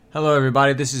Hello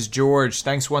everybody, this is George.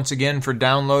 Thanks once again for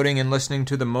downloading and listening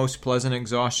to the Most Pleasant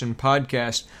Exhaustion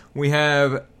podcast. We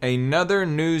have another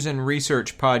news and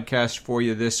research podcast for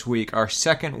you this week, our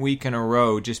second week in a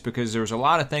row, just because there was a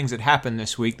lot of things that happened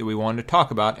this week that we wanted to talk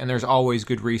about, and there's always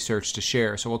good research to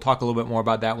share. So we'll talk a little bit more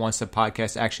about that once the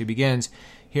podcast actually begins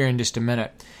here in just a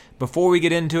minute. Before we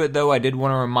get into it, though, I did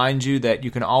want to remind you that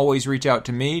you can always reach out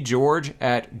to me, George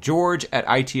at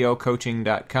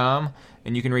itocoaching.com.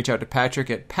 And you can reach out to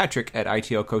Patrick at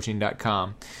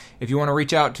itocoaching.com. If you want to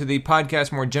reach out to the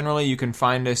podcast more generally, you can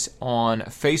find us on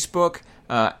Facebook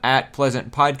at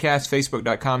Pleasant Podcast,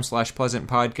 facebook.com/Pleasant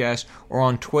Podcast, or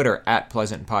on Twitter at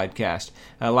Pleasant Podcast.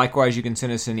 Likewise, you can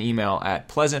send us an email at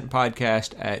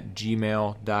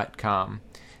pleasantpodcast@gmail.com.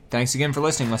 Thanks again for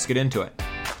listening. Let's get into it.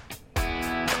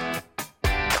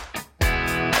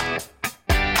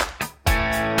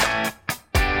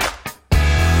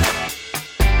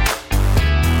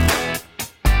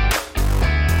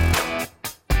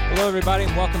 Hello, everybody,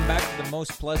 and welcome back to the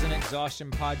Most Pleasant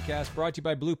Exhaustion podcast, brought to you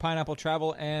by Blue Pineapple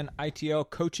Travel and ITL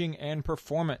Coaching and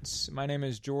Performance. My name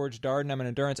is George Darden. I'm an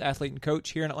endurance athlete and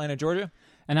coach here in Atlanta, Georgia.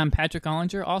 And I'm Patrick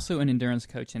Ollinger, also an endurance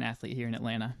coach and athlete here in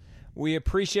Atlanta. We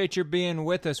appreciate your being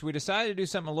with us. We decided to do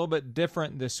something a little bit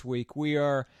different this week. We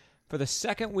are, for the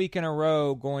second week in a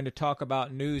row, going to talk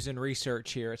about news and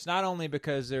research here. It's not only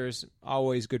because there's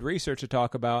always good research to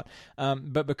talk about,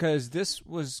 but because this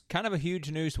was kind of a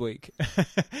huge news week.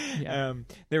 Yeah.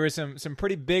 There were some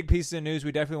pretty big pieces of news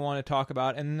we definitely want to talk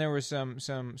about, and then there were some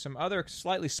other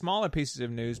slightly smaller pieces of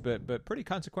news, but pretty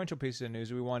consequential pieces of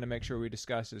news we wanted to make sure we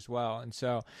discussed as well. And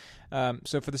so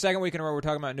for the second week in a row, we're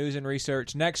talking about news and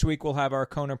research. Next week we'll have our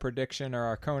Kona prediction or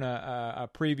our Kona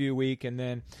preview week, and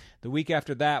then the week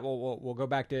after that we'll go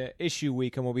back to issue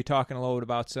week, and we'll be talking a little bit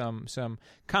about some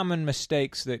common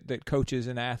mistakes that coaches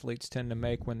and athletes tend to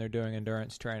make when they're doing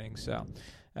endurance training. So,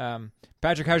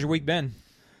 Patrick, how's your week been?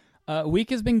 Week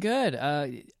has been good.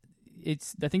 I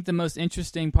think the most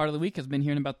interesting part of the week has been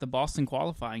hearing about the Boston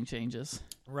qualifying changes.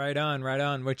 Right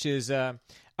on, which is,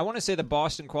 I want to say the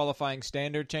Boston qualifying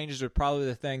standard changes are probably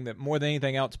the thing that more than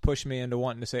anything else pushed me into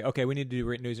wanting to say, okay, we need to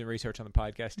do news and research on the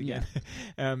podcast again.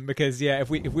 Yeah. Because, if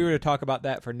we were to talk about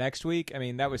that for next week, I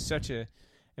mean, that was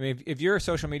if your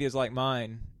social media is like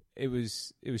mine, it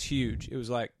was huge. It was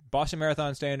like Boston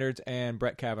Marathon standards and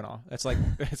Brett Kavanaugh. It's like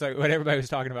what everybody was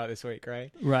talking about this week,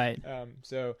 right? Right.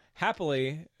 So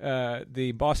happily,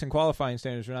 the Boston qualifying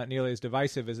standards were not nearly as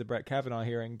divisive as the Brett Kavanaugh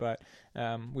hearing, but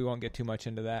we won't get too much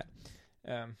into that.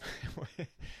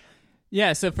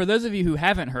 Yeah, so for those of you who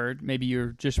haven't heard, maybe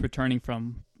you're just returning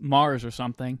from Mars or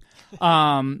something,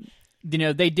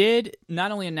 they did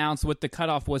not only announce what the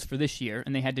cutoff was for this year,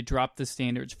 and they had to drop the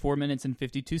standards 4 minutes and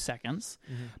 52 seconds,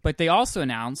 but they also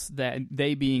announced that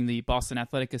they, being the Boston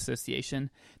Athletic Association,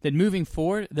 that moving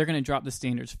forward, they're going to drop the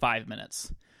standards 5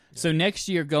 minutes. So next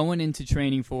year, going into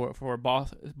training for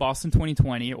Boston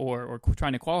 2020 or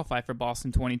trying to qualify for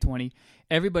Boston 2020,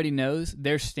 everybody knows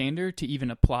their standard to even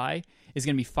apply is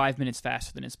going to be 5 minutes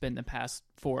faster than it's been the past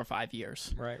 4 or 5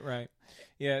 years. Right.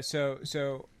 Yeah. So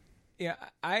yeah,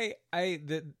 I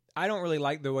don't really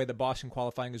like the way the Boston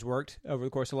qualifying has worked over the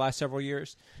course of the last several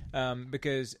years,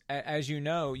 because as you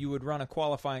know, you would run a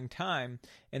qualifying time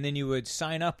and then you would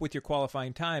sign up with your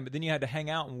qualifying time, but then you had to hang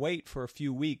out and wait for a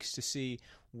few weeks to see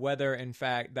whether, in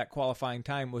fact, that qualifying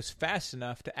time was fast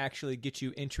enough to actually get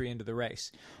you entry into the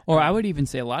race. Or I would even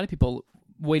say a lot of people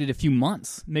waited a few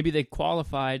months. Maybe they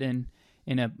qualified in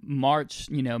a March,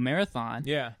 marathon.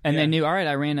 Yeah. And they knew, all right,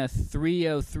 I ran a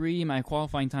 3:03. My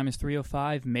qualifying time is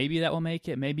 3:05. Maybe that will make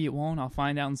it. Maybe it won't. I'll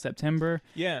find out in September.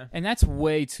 Yeah. And that's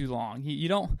way too long. You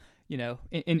don't,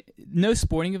 in no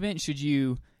sporting event should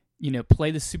you, play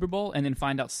the Super Bowl and then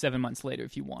find out 7 months later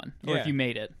if you won or if you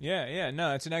made it. Yeah. No,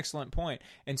 that's an excellent point.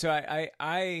 And so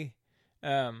and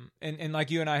like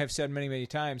you and I have said many, many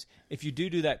times, if you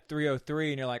do that 3:03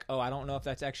 and you're like, oh, I don't know if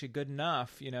that's actually good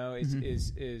enough,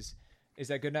 is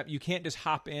that good enough? You can't just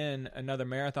hop in another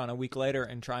marathon a week later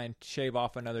and try and shave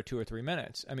off another 2 or 3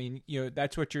 minutes. I mean,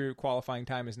 that's what your qualifying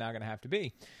time is now going to have to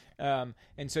be. And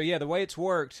so, the way it's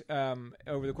worked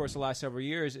over the course of the last several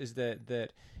years is that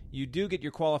you do get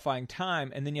your qualifying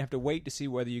time, and then you have to wait to see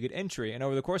whether you get entry. And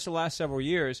over the course of the last several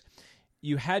years,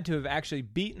 you had to have actually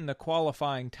beaten the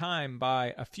qualifying time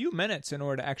by a few minutes in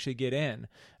order to actually get in.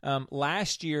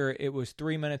 Last year, it was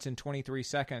 3 minutes and 23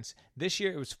 seconds. This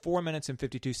year, it was 4 minutes and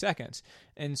 52 seconds.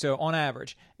 And so on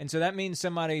average. And so that means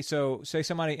say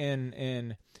somebody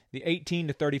in the 18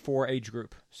 to 34 age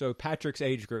group, so Patrick's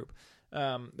age group,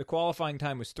 the qualifying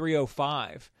time was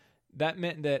 3:05. That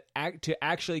meant that to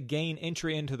actually gain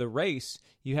entry into the race,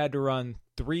 you had to run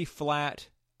 3 flat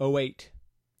 08.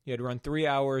 You had to run 3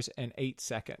 hours and 8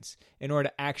 seconds in order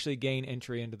to actually gain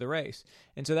entry into the race.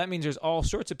 And so that means there's all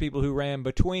sorts of people who ran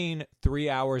between 3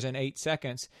 hours and 8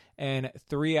 seconds and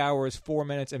 3 hours, 4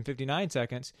 minutes, and 59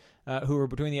 seconds who were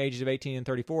between the ages of 18 and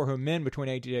 34, who are men between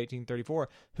ages of 18 and 34,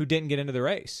 who didn't get into the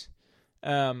race.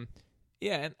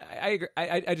 Yeah, and I agree.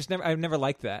 I've never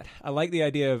liked that. I like the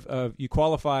idea of you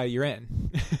qualify, you're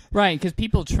in. Right, because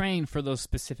people train for those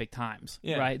specific times,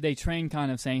 Yeah. right? They train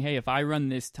kind of saying, hey, if I run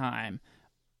this time,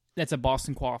 that's a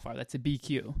Boston qualifier. That's a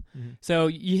BQ. Mm-hmm. So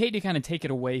you hate to kind of take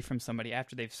it away from somebody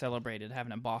after they've celebrated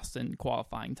having a Boston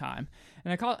qualifying time.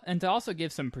 And to also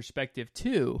give some perspective,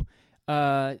 too,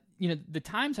 the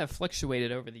times have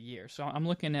fluctuated over the years. So I'm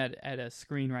looking at a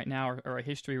screen right now or a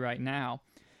history right now.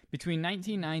 Between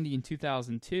 1990 and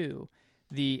 2002,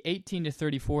 the 18 to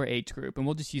 34 age group, and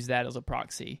we'll just use that as a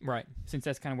proxy, Right. since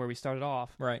that's kind of where we started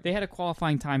off, Right. they had a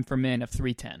qualifying time for men of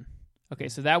 3:10. Okay,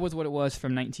 so that was what it was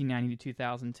from 1990 to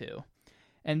 2002.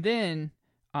 And then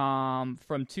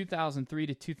from 2003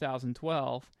 to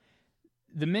 2012,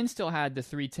 the men still had the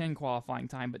 3:10 qualifying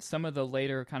time, but some of the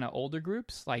later kind of older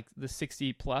groups, like the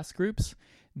 60-plus groups,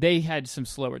 they had some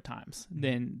slower times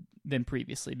than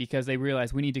previously because they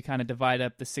realized we need to kind of divide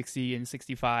up the 60 and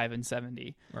 65 and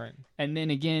 70. Right. And then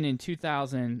again in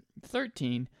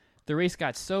 2013, the race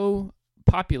got so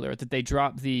popular that they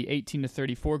dropped the 18 to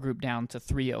 34 group down to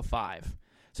 3:05.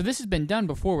 So this has been done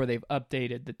before where they've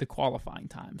updated the qualifying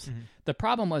times. Mm-hmm. The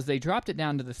problem was they dropped it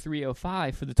down to the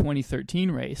 3:05 for the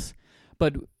 2013 race,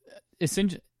 but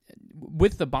essentially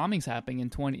with the bombings happening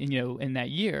in that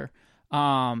year,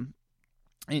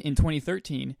 in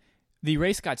 2013, the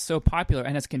race got so popular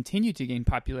and has continued to gain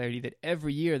popularity that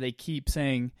every year they keep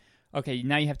saying, okay,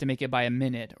 now you have to make it by a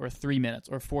minute or 3 minutes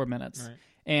or 4 minutes. Right.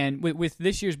 And with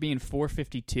this year's being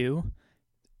 4:52,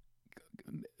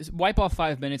 wipe off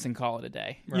 5 minutes and call it a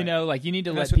day. Right. You need to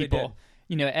And let that's what they people,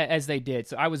 as they did.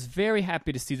 So I was very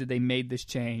happy to see that they made this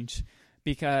change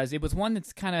because it was one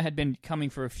that's kind of had been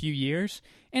coming for a few years,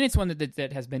 and it's one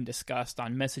that has been discussed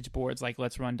on message boards like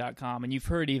Let'sRun.com, and you've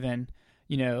heard even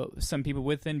some people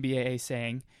within BAA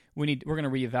saying we're going to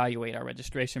reevaluate our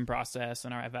registration process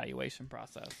and our evaluation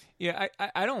process. Yeah,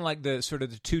 I don't like the sort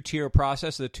of the two-tier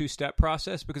process, the two-step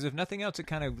process, because if nothing else, it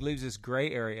kind of leaves this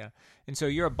gray area. And so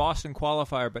you're a Boston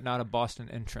qualifier, but not a Boston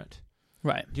entrant.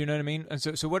 Right. Do you know what I mean? And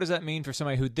so what does that mean for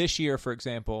somebody who this year, for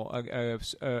example,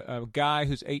 a guy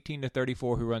who's 18 to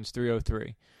 34 who runs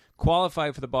 3:03,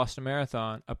 qualified for the Boston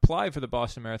Marathon, applied for the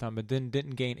Boston Marathon, but then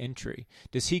didn't gain entry.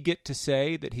 Does he get to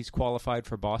say that he's qualified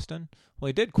for Boston? Well,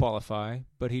 he did qualify,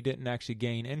 but he didn't actually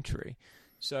gain entry.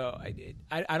 So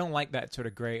I don't like that sort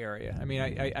of gray area. I mean,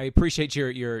 I appreciate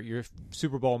your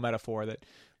Super Bowl metaphor that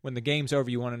when the game's over,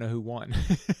 you want to know who won.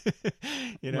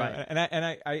 Right.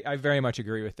 And I very much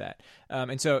agree with that.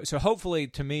 And so hopefully,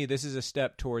 to me, this is a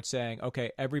step towards saying,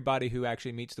 okay, everybody who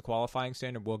actually meets the qualifying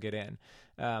standard will get in.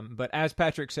 But as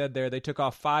Patrick said there, they took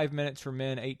off 5 minutes for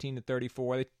men 18 to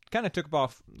 34. They kind of took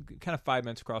off 5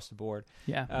 minutes across the board.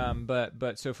 Yeah.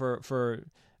 But so for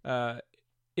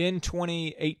in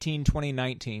 2018,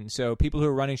 2019, so people who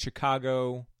are running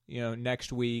Chicago,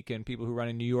 next week, and people who run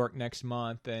in New York next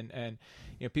month, and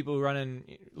people who run in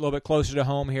a little bit closer to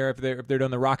home here, if they're doing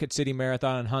the Rocket City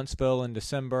Marathon in Huntsville in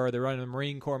December, they're running the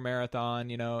Marine Corps Marathon,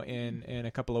 in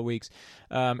a couple of weeks.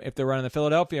 If they're running the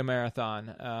Philadelphia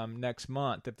Marathon next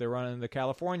month, if they're running the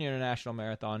California International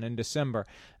Marathon in December,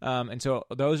 and so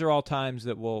those are all times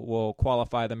that will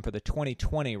qualify them for the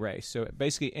 2020 race. So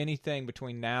basically anything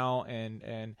between now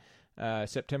and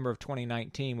September of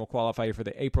 2019 will qualify you for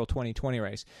the April 2020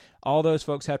 race. All those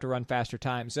folks have to run faster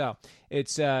times. So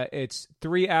it's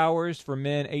 3 hours for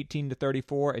men 18 to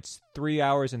 34. It's 3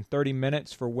 hours and 30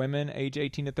 minutes for women age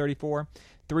 18 to 34.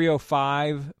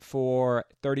 3:05 for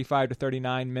 35 to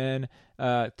 39 men.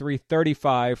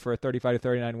 3:35 for 35 to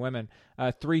 39 women.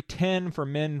 3:10 for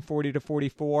men 40 to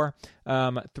 44.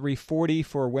 3:40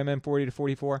 for women 40 to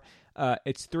 44.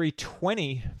 It's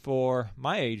 3:20 for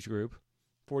my age group.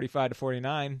 45 to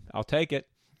 49, I'll take it.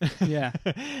 Yeah.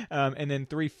 And then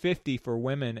 350 for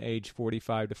women age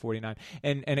 45 to 49.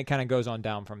 And it kind of goes on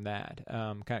down from that.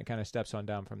 Kind of steps on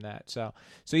down from that. So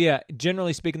yeah,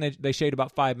 generally speaking, they shade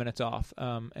about 5 minutes off.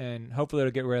 And hopefully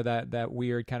it'll get rid of that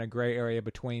weird kind of gray area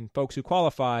between folks who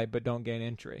qualify but don't gain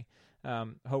entry.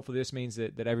 Hopefully this means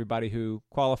that everybody who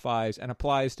qualifies and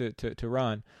applies to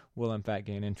run will in fact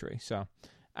gain entry. So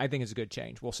I think it's a good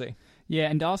change. We'll see. Yeah,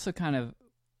 and to also kind of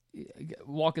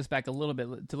walk us back a little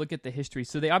bit to look at the history.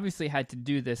 So they obviously had to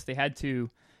do this. They had to,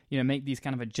 make these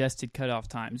kind of adjusted cutoff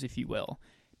times, if you will,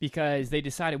 because they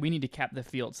decided we need to cap the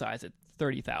field size at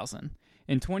 30,000.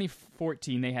 In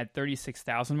 2014, they had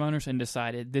 36,000 runners and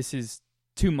decided this is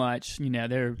too much.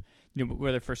 They're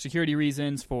whether for security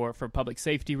reasons, for public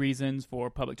safety reasons, for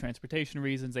public transportation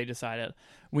reasons, they decided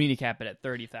we need to cap it at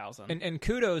 30,000. And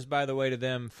kudos, by the way, to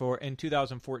them for in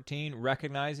 2014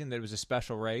 recognizing that it was a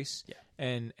special race,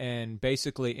 and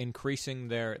basically increasing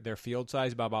their field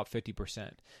size by about 50%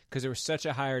 because there was such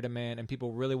a higher demand and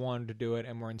people really wanted to do it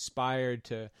and were inspired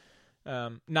to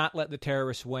not let the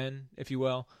terrorists win, if you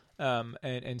will,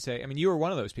 and say, I mean, you were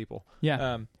one of those people,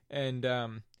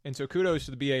 And so kudos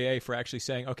to the BAA for actually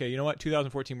saying, okay, you know what,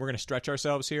 2014, we're going to stretch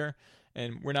ourselves here,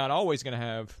 and we're not always going to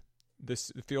have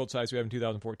this field size we have in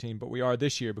 2014, but we are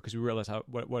this year because we realize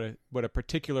what a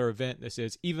particular event this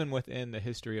is, even within the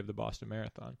history of the Boston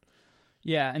Marathon.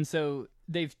 Yeah, and so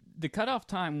the cutoff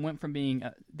time went from being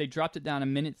they dropped it down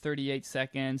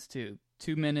 1:38 to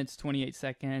 2 minutes 28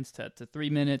 seconds to 3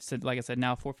 minutes to, like I said,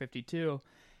 now 4:52.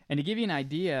 And to give you an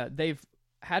idea, they've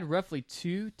had roughly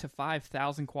 2,000 to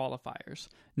 5,000 qualifiers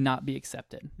not be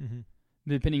accepted,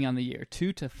 depending on the year.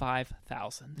 2,000 to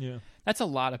 5,000. Yeah, that's a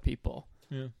lot of people.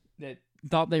 Yeah, that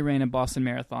thought they ran a Boston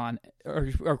Marathon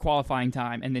or qualifying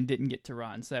time and then didn't get to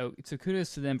run. So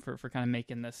kudos to them for kind of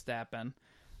making this step. And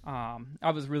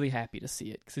I was really happy to see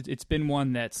it because it's been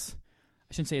one that's,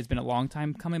 I shouldn't say it's been a long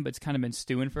time coming, but it's kind of been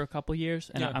stewing for a couple years,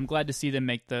 and I'm glad to see them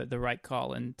make the right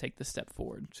call and take the step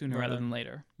forward sooner rather than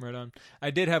later. Right on.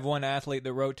 I did have one athlete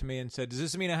that wrote to me and said, does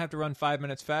this mean I have to run 5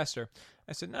 minutes faster?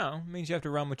 I said, no, it means you have to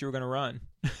run what you were going to run.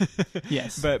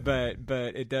 Yes. But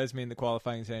it does mean the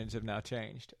qualifying standards have now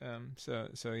changed.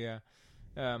 So yeah.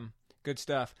 Good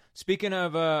stuff. Speaking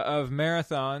of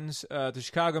marathons, the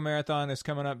Chicago Marathon is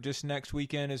coming up just next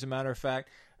weekend, as a matter of fact.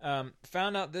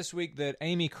 Found out this week that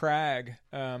Amy Cragg,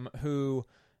 who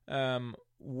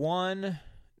won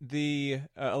the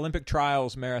Olympic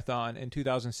Trials Marathon in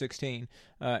 2016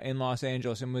 in Los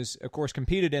Angeles, and was, of course,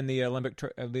 competed in the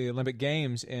Olympic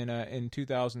Games in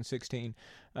 2016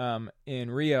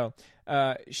 in Rio.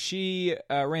 She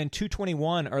ran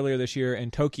 2:21 earlier this year in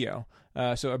Tokyo.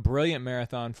 So a brilliant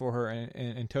marathon for her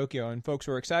in Tokyo, and folks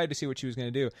were excited to see what she was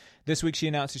going to do. This week she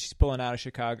announced that she's pulling out of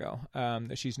Chicago,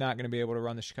 that she's not going to be able to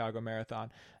run the Chicago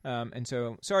Marathon. And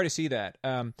so sorry to see that.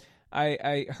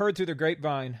 I heard through the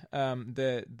grapevine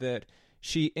that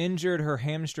she injured her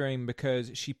hamstring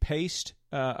because she paced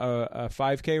a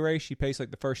 5K race. She paced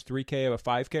like the first 3K of a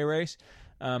 5K race.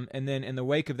 And then in the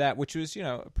wake of that, which was,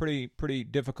 a pretty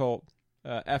difficult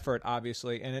effort,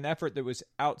 obviously, and an effort that was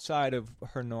outside of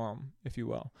her norm, if you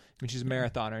will. I mean, she's a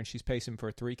marathoner and she's pacing for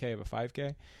a 3K of a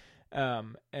 5K.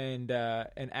 And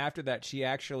after that, she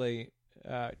actually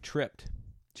tripped.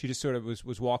 She just sort of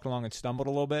was walking along and stumbled a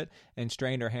little bit and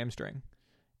strained her hamstring,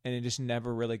 and it just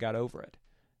never really got over it.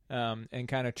 And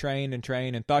kind of trained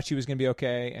and thought she was going to be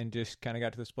okay, and just kind of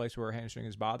got to this place where her hamstring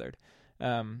is bothered.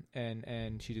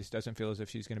 And she just doesn't feel as if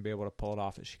she's going to be able to pull it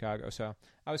off at Chicago. So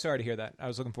I was sorry to hear that. I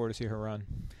was looking forward to see her run.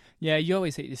 Yeah, you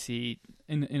always hate to see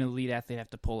an elite athlete have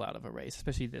to pull out of a race,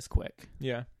 especially this quick.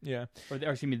 Yeah. Or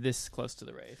excuse me, this close to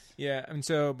the race. Yeah, and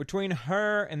so between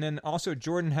her and then also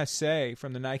Jordan Hasay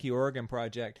from the Nike Oregon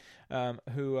Project,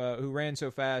 who ran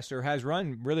so fast or has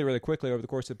run really, really quickly over the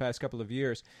course of the past couple of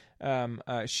years,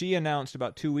 she announced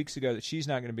about 2 weeks ago that she's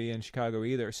not going to be in Chicago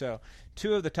either. So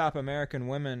two of the top American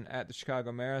women at the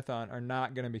Chicago Marathon are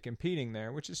not going to be competing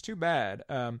there, which is too bad.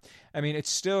 I mean,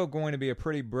 it's still going to be a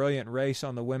pretty brilliant race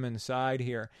on the women's side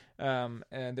here.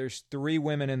 And there's 3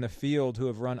 women in the field who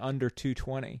have run under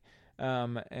 2:20.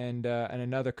 And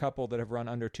another couple that have run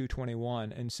under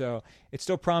 2:21, and so it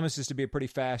still promises to be a pretty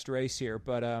fast race here.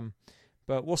 But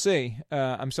we'll see.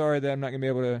 I'm sorry that I'm not going to be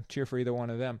able to cheer for either one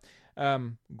of them.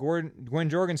 Gwen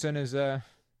Jorgensen is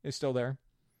still there.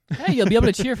 Hey, you'll be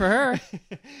able to cheer for her.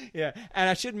 Yeah, and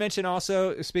I should mention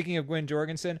also, speaking of Gwen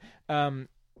Jorgensen,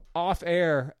 off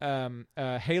air,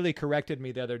 Haley corrected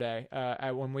me the other day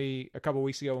a couple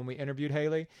weeks ago when we interviewed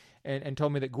Haley, and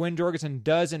told me that Gwen Jorgensen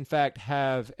does in fact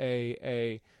have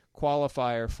a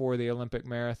qualifier for the Olympic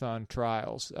marathon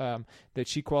trials, that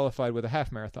she qualified with a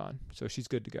half marathon, so she's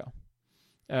good to go.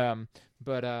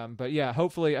 But yeah,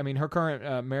 hopefully, I mean, her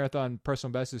current marathon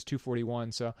personal best is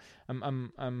 2:41, so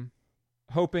I'm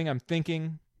hoping, I'm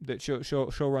thinking that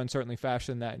she'll run certainly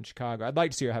faster than that in Chicago. I'd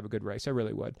like to see her have a good race. I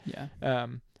really would. Yeah.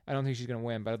 I don't think she's going to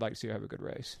win, but I'd like to see her have a good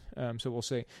race. So we'll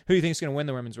see. Who do you think is going to win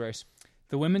the women's race?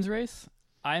 The women's race?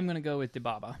 I'm going to go with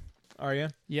Dibaba. Are you?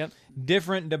 Yep.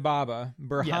 Different Dibaba.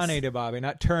 Berhane Dibaba,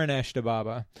 not Turnesh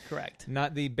Dibaba. Correct.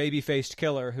 Not the baby-faced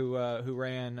killer who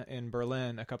ran in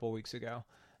Berlin a couple weeks ago.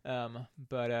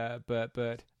 But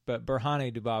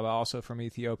Berhane Dibaba, also from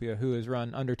Ethiopia, who has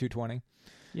run under 2:20.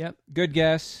 Yep. Good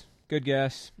guess.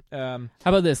 How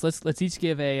about this? Let's each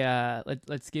give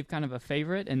let's give kind of a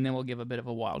favorite, and then we'll give a bit of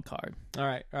a wild card. All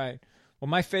right. Well,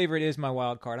 my favorite is my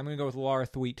wild card. I'm going to go with Laura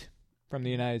Thweatt from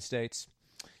the United States.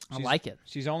 I like it.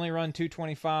 She's only run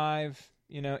 225.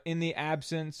 In the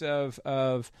absence of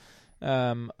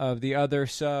the other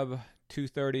sub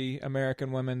 230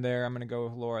 American women there, I'm going to go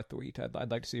with Laura Thweatt.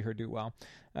 I'd like to see her do well.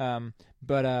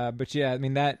 But yeah, I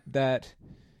mean that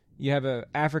you have a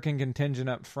African contingent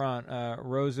up front.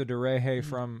 Rosa Dereje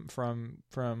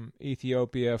from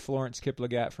Ethiopia, Florence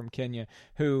Kiplagat from Kenya,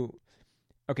 who.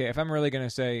 Okay, if I'm really going to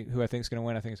say who I think is going to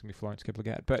win, I think it's going to be Florence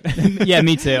Kiplagat. But yeah,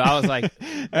 me too. I was like,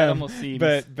 that almost seems.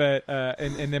 And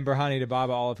then Berhane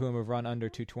Dababa, all of whom have run under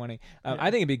 220. I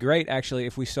think it'd be great actually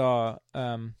if we saw.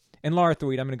 And Laura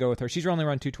Thweatt, I'm going to go with her. She's only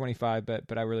run 225,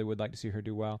 but I really would like to see her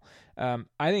do well. I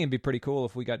think it'd be pretty cool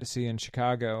if we got to see in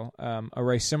Chicago a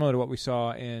race similar to what we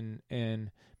saw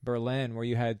in Berlin, where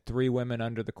you had 3 women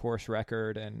under the course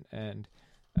record, and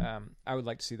I would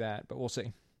like to see that. But we'll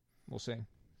see.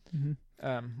 Mm-hmm.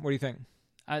 What do you think?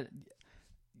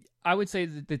 I would say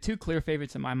that the 2 clear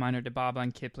favorites in my mind are Dababa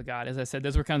and Kiplagat. As I said,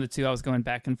 those were kind of the 2 I was going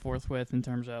back and forth with in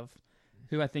terms of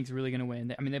who I think is really going to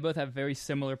win. I mean, they both have very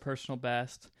similar personal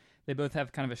best. They both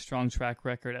have kind of a strong track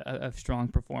record of strong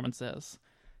performances.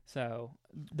 So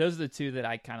those are the 2 that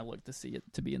I kind of look to see it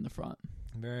to be in the front.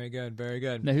 Very good, very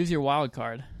good. Now, who's your wild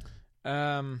card?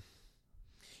 You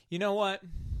know what?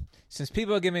 Since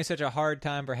people give me such a hard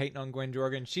time for hating on Gwen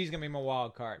Jorgen, she's going to be my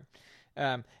wild card.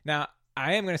 Now,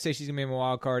 I am going to say she's going to be my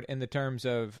wild card in the terms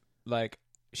of, like,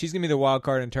 she's going to be the wild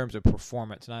card in terms of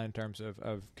performance, not in terms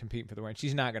of competing for the win.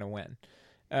 She's not going to win.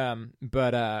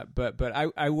 But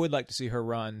I would like to see her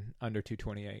run under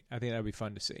 228. I think that would be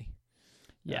fun to see.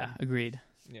 Yeah, agreed.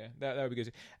 Yeah, that would be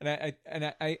good.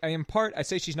 And I in part, I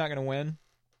say she's not going to win.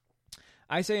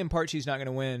 I say in part she's not going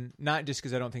to win, not just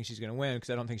because I don't think she's going to win, because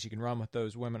I don't think she can run with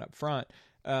those women up front,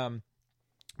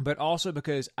 but also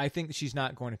because I think that she's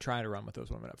not going to try to run with those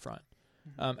women up front.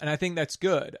 And I think that's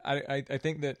good. I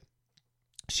think that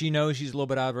she knows she's a little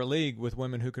bit out of her league with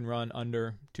women who can run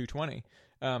under 220.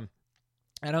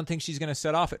 I don't think she's going to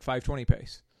set off at 520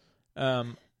 pace.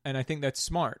 And I think that's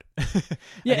smart.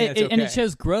 Yeah, and it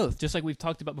shows growth, just like we've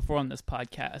talked about before on this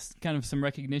podcast, kind of some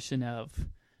recognition of,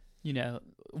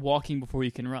 walking before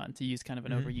you can run, to use kind of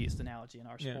an overused analogy in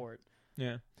our sport.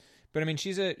 Yeah. But I mean,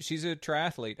 she's a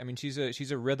triathlete. I mean, she's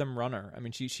a rhythm runner. I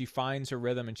mean, she finds her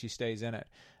rhythm and she stays in it.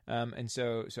 And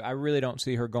so I really don't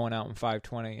see her going out in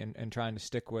 520 and trying to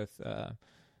stick with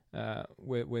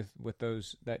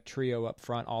those, that trio up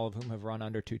front, all of whom have run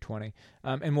under 220.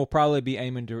 And we'll probably be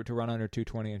aiming to run under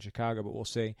 220 in Chicago, but we'll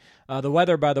see. The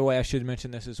weather, by the way, I should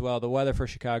mention this as well. The weather for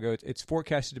Chicago, it's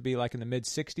forecasted to be like in the mid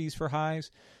 60s for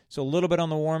highs, so a little bit on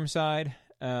the warm side.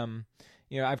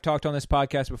 I've talked on this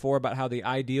podcast before about how the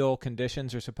ideal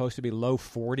conditions are supposed to be low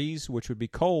 40s, which would be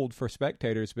cold for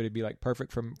spectators, but it'd be like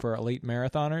perfect for elite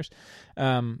marathoners.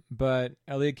 But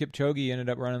Eliud Kipchoge ended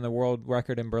up running the world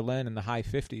record in Berlin in the high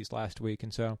 50s last week,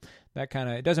 and so that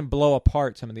it doesn't blow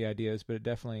apart some of the ideas, but it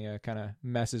definitely kind of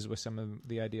messes with some of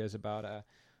the ideas about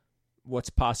what's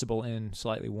possible in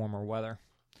slightly warmer weather.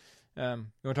 You want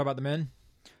to talk about the men?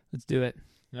 Let's do it.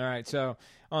 All right, so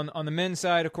on the men's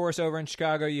side, of course, over in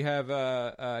Chicago, you have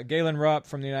Galen Rupp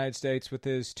from the United States with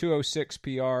his 206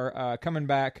 PR coming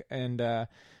back and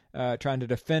trying to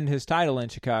defend his title in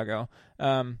Chicago.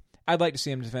 I'd like to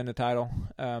see him defend the title.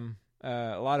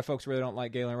 A lot of folks really don't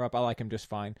like Galen Rupp. I like him just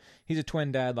fine. He's a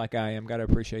twin dad like I am. Got to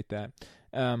appreciate that.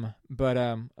 But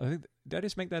I think, did I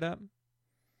just make that up?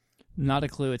 Not a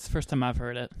clue. It's the first time I've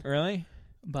heard it. Really?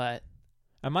 But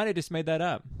I might have just made that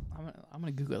up. I'm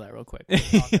going to Google that real quick.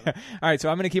 Yeah. All right, so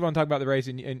I'm going to keep on talking about the race,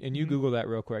 and you Google that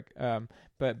real quick.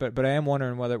 But I am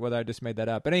wondering whether I just made that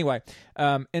up. But anyway,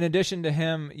 in addition to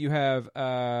him, you have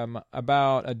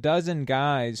about a dozen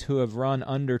guys who have run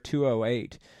under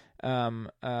 208.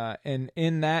 And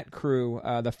in that crew,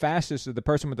 the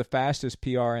person with the fastest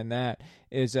PR in that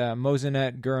is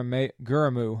Mozenet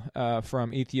Guramu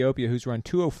from Ethiopia, who's run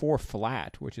 204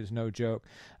 flat, which is no joke.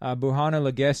 Buhana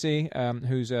Legesi,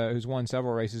 who's won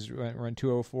several races, run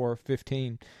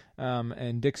 204.15,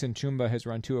 and Dixon Chumba has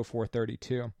run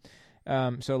 204.32.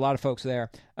 So a lot of folks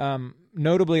there.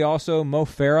 Notably also, Mo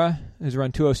Farah has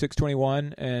run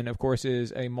 206.21 and, of course,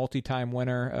 is a multi-time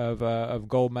winner of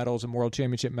gold medals and world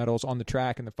championship medals on the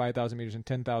track in the 5,000 meters and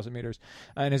 10,000 meters,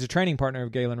 and is a training partner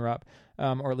of Galen Rupp,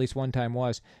 or at least one time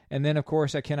was. And then, of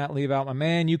course, I cannot leave out my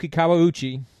man Yuki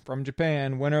Kawauchi from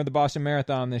Japan, winner of the Boston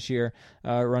Marathon this year,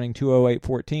 running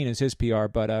 208.14 is his PR,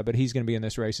 but he's going to be in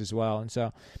this race as well. And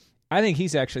so I think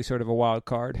he's actually sort of a wild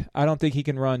card. I don't think he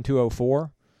can run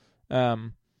 204.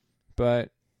 But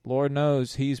Lord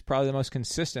knows he's probably the most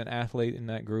consistent athlete in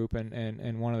that group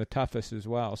and one of the toughest as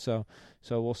well. So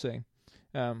we'll see.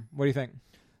 What do you think?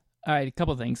 All right, a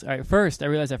couple things. All right, first, I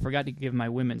realized I forgot to give my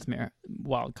women's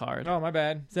wild card. Oh, my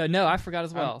bad. So, no, I forgot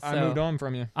as well. I moved on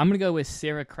from you. I'm going to go with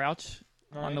Sarah Crouch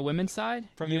All on right. the women's side.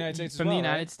 From the United States as From well, the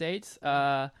United right? States.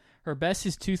 Her best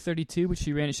is 2:32, which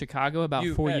she ran in Chicago about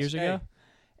 4 years USA. ago.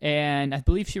 And I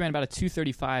believe she ran about a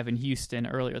 2:35 in Houston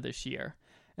earlier this year.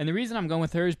 And the reason I'm going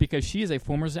with her is because she is a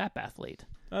former ZAP athlete.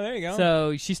 Oh, there you go.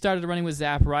 So she started running with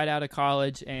ZAP right out of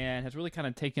college and has really kind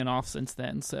of taken off since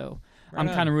then. So I'm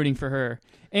kind of rooting for her.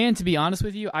 And to be honest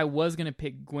with you, I was going to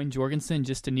pick Gwen Jorgensen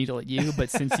just to needle at you, but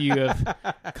since you have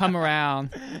come around,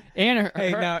 and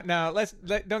Hey, now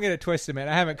don't get it twisted, man.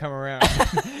 I haven't come around.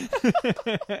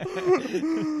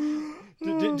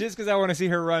 Just because I want to see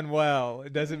her run well,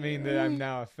 it doesn't mean that I'm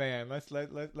now a fan. Let's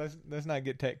not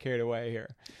get carried away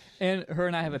here. And her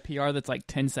and I have a PR that's like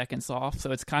 10 seconds off,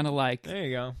 so it's kind of like, There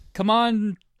you go. come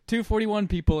on, 241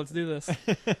 people, let's do this.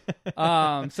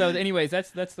 So anyways,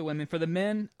 that's the women. For the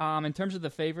men, in terms of the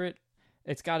favorite,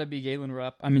 it's got to be Galen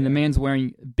Rupp. I mean, the man's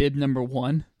wearing bib number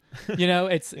 1. You know,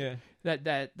 it's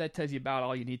that tells you about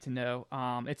all you need to know.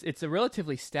 It's a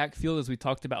relatively stacked field, as we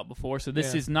talked about before. So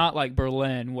this is not like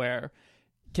Berlin where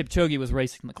Kipchoge was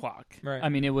racing the clock. Right. I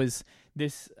mean, it was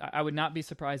this. I would not be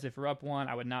surprised if Rupp won.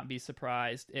 I would not be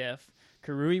surprised if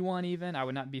Karui won. Even I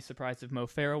would not be surprised if Mo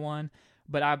Farah won.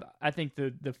 But I think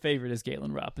the favorite is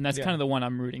Galen Rupp, and that's kind of the one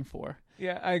I'm rooting for.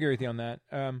 Yeah, I agree with you on that.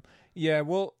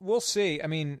 We'll see. I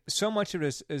mean, so much of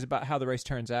it is about how the race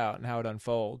turns out and how it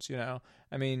unfolds. You know,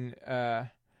 I mean, I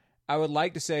would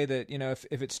like to say that, you know,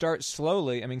 if it starts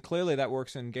slowly, I mean, clearly that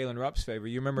works in Galen Rupp's favor.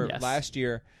 You remember last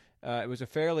year, it was a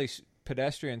fairly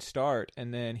pedestrian start,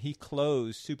 and then he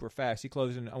closed super fast. He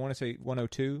closed in, I want to say,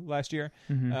 102 last year,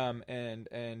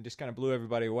 and just kind of blew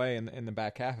everybody away in the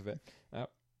back half of it.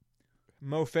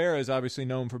 Mo Farah is obviously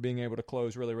known for being able to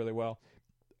close really, really well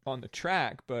on the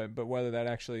track, but whether that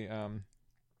actually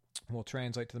will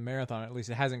translate to the marathon, at least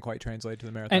it hasn't quite translated to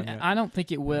the marathon yet. I don't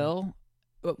think it will.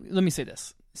 Well, let me say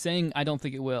this. Saying I don't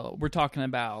think it will, we're talking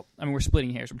about, I mean, we're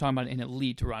splitting hairs. We're talking about an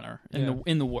elite runner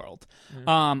in the world.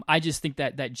 I just think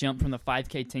that jump from the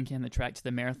 5K, 10K on the track to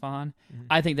the marathon,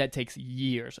 I think that takes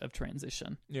years of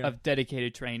transition, of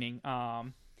dedicated training.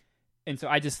 And so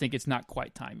I just think it's not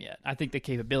quite time yet. I think the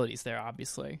capability's there,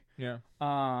 obviously. Yeah.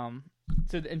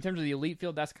 So in terms of the elite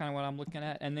field, that's kind of what I'm looking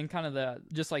at. And then kind of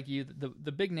just like you,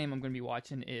 the big name I'm going to be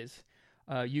watching is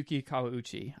Yuki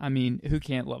Kawauchi. I mean, who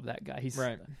can't love that guy? He's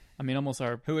right. I mean, almost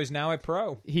who is now a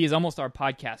pro. He is almost our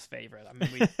podcast favorite. I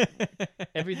mean,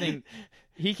 everything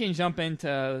he can jump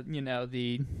into, you know,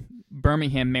 the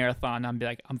Birmingham Marathon. I'm be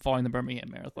like, I'm following the Birmingham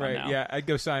Marathon right, now. Yeah, I'd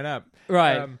go sign up.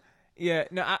 Right. Yeah,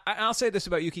 no, I'll say this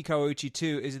about Yuki Kawauchi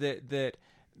too, is that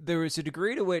there was a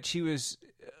degree to which he was,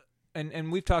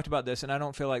 and we've talked about this, and I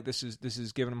don't feel like this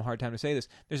is giving him a hard time to say this.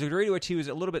 There's a degree to which he was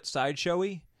a little bit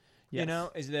sideshowy. Yes. You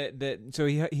know, is that so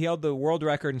he held the world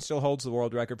record and still holds the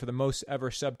world record for the most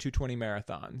ever sub 220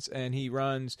 marathons, and he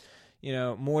runs, you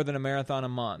know, more than a marathon a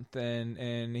month,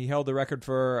 and he held the record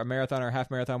for a marathon or a half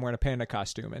marathon wearing a panda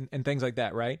costume and things like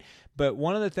that, right? But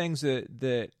one of the things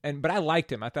but I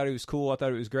liked him. I thought he was cool. I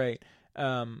thought it was great.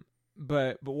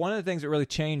 But one of the things that really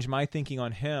changed my thinking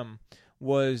on him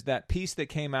was that piece that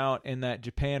came out in that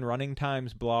Japan Running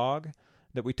Times blog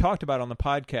that we talked about on the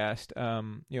podcast,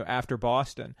 you know, after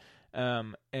Boston.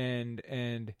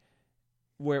 And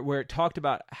where it talked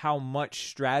about how much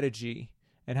strategy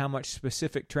and how much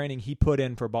specific training he put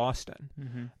in for Boston.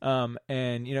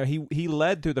 And you know, he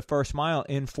led through the first mile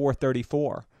in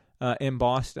 4:34 in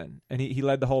Boston, and he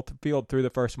led the whole field through the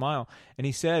first mile. And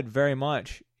he said very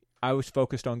much, I was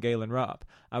focused on Galen Rupp.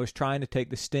 I was trying to take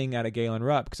the sting out of Galen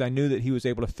Rupp because I knew that he was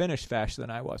able to finish faster than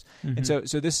I was. And so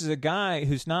this is a guy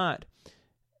who's not.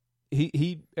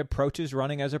 He approaches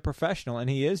running as a professional, and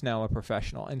he is now a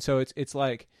professional. And so it's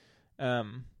like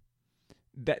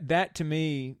that to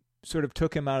me sort of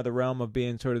took him out of the realm of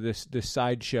being sort of this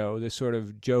sideshow, this sort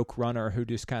of joke runner who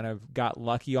just kind of got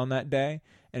lucky on that day,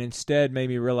 and instead made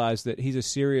me realize that he's a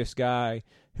serious guy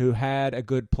who had a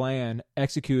good plan,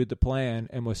 executed the plan,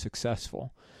 and was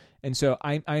successful. And so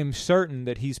I'm certain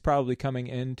that he's probably coming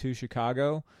into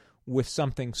Chicago with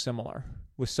something similar,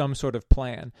 with some sort of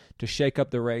plan to shake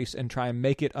up the race and try and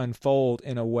make it unfold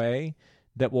in a way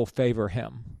that will favor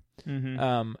him.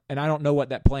 And I don't know what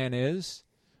that plan is,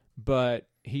 but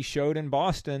he showed in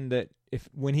Boston that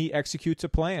when he executes a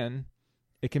plan,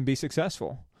 it can be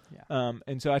successful. Yeah.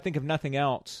 And so I think if nothing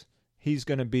else, he's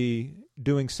going to be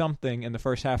doing something in the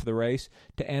first half of the race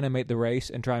to animate the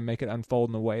race and try and make it unfold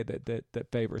in a way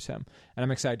that favors him. And I'm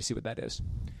excited to see what that is.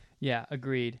 Yeah,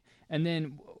 agreed. And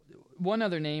then one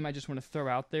other name I just want to throw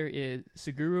out there is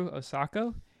Suguru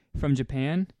Osako from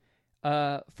Japan.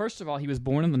 First of all, he was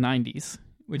born in the 90s,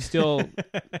 which still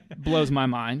blows my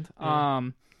mind. Yeah.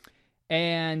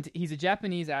 And he's a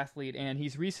Japanese athlete, and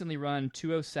he's recently run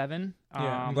 207. Yeah,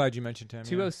 I'm glad you mentioned him.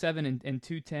 207 and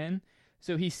 210.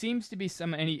 So he seems to be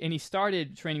and he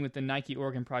started training with the Nike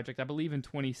Oregon Project, I believe, in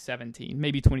 2017,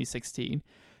 maybe 2016.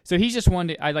 So he's just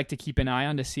one I'd like to keep an eye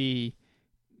on to see,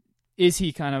 is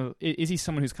he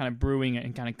someone who's kind of brewing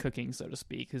and kind of cooking, so to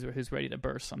speak, who's ready to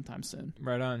burst sometime soon.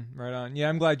 Right on. Yeah,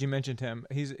 I'm glad you mentioned him.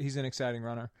 He's an exciting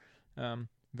runner.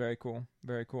 Very cool.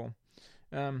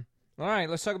 All right,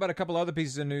 let's talk about a couple other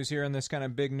pieces of news here in this kind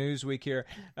of big news week here.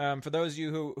 For those of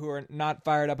you who are not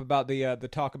fired up about the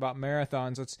talk about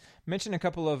marathons, let's mention a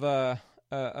couple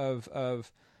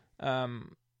of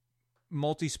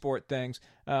multi-sport things.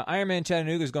 Ironman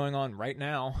Chattanooga is going on right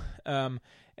now,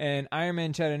 and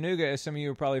Ironman Chattanooga, as some of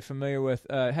you are probably familiar with,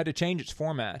 had to change its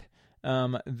format.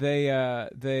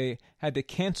 They had to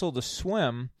cancel the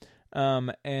swim.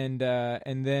 And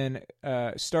then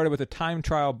started with a time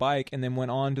trial bike and then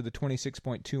went on to the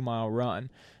 26.2 mile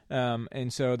run.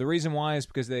 And so the reason why is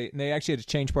because they actually had to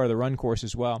change part of the run course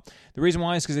as well. The reason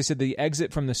why is because they said the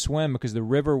exit from the swim, because the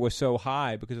river was so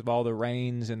high because of all the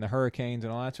rains and the hurricanes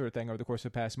and all that sort of thing over the course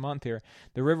of the past month here,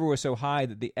 the river was so high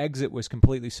that the exit was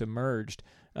completely submerged,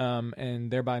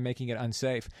 and thereby making it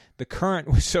unsafe. The current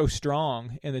was so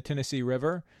strong in the Tennessee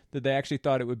River that they actually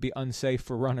thought it would be unsafe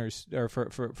for runners or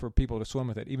for people to swim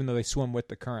with it, even though they swim with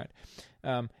the current.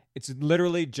 It's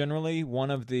literally generally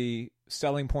one of the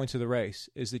selling points of the race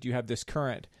is that you have this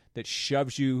current that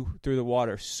shoves you through the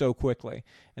water so quickly.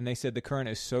 And they said the current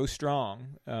is so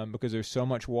strong because there's so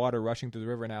much water rushing through the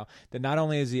river now that not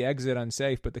only is the exit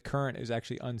unsafe, but the current is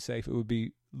actually unsafe. It would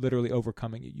be literally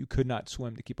overcoming you. You could not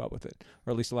swim to keep up with it,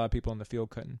 or at least a lot of people in the field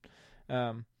couldn't.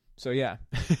 So, yeah.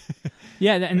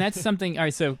 Yeah, and that's something. All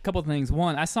right, so a couple of things.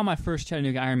 One, I saw my first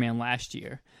Chattanooga Ironman last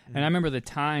year, and I remember the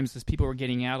times as people were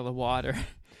getting out of the water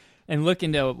and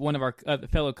looking to one of our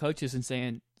fellow coaches and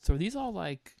saying, so are these all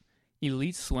like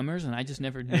elite swimmers and I just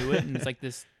never knew it? And it's like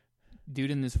this dude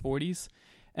in his 40s.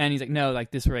 And he's like, no,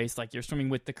 like this race, like you're swimming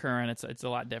with the current. It's a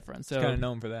lot different. So it's kind of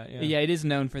known for that, yeah. Yeah, it is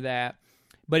known for that.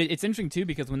 But it's interesting, too,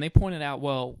 because when they pointed out,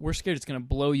 well, we're scared it's going to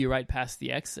blow you right past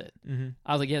the exit. Mm-hmm.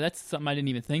 I was like, yeah, that's something I didn't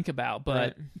even think about.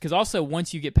 But because also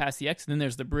once you get past the exit, then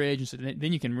there's the bridge, and so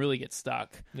then you can really get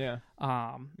stuck. Yeah.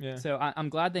 So I'm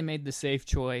glad they made the safe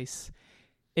choice.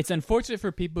 It's unfortunate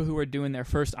for people who are doing their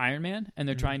first Ironman, and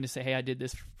they're trying to say, hey, I did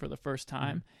this for the first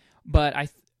time. But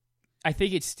I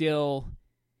think it's still...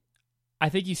 I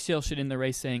think you still should end the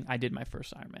race saying, I did my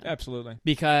first Ironman. Absolutely.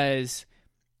 Because...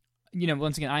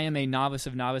 once again, I am a novice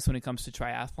of novice when it comes to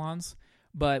triathlons.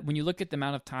 But when you look at the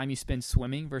amount of time you spend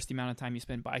swimming versus the amount of time you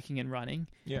spend biking and running,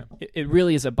 it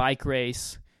really is a bike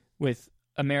race with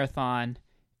a marathon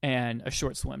and a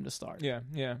short swim to start. Yeah.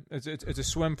 It's a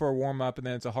swim for a warm up, and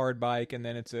then it's a hard bike, and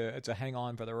then it's a hang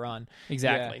on for the run.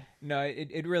 Exactly. Yeah. No,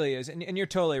 it really is, and you're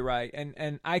totally right,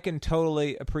 and I can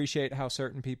totally appreciate how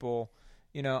certain people.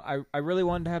 I really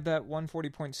wanted to have that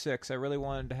 140.6. I really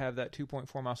wanted to have that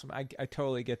 2.4 miles. I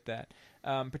totally get that.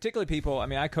 Particularly people. I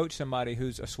mean, I coach somebody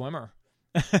who's a swimmer,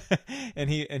 and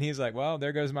he's like, well,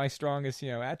 there goes my strongest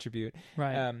attribute.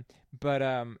 Right.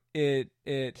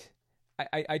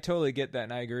 I totally get that,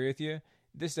 and I agree with you.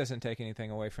 This doesn't take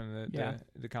anything away from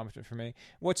the competition for me.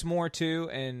 What's more too,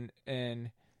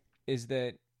 and is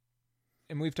that,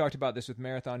 and we've talked about this with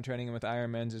marathon training and with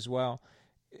Ironmans as well.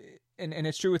 And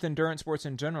it's true with endurance sports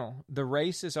in general. The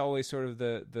race is always sort of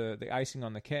the icing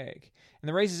on the cake. And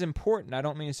the race is important. I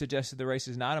don't mean to suggest that the race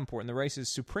is not important. The race is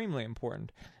supremely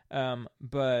important.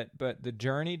 But the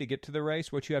journey to get to the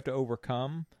race, what you have to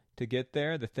overcome to get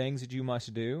there, the things that you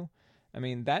must do, I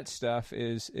mean, that stuff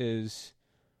is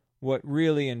what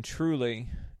really and truly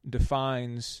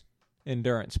defines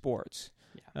endurance sports.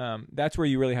 Yeah. That's where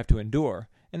you really have to endure.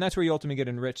 And that's where you ultimately get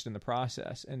enriched in the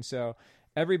process. And so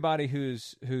everybody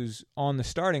who's on the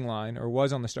starting line or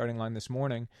was on the starting line this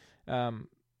morning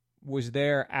was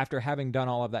there after having done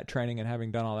all of that training and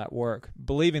having done all that work,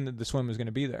 believing that the swim was going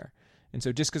to be there. And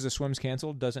so just because the swim's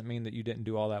canceled doesn't mean that you didn't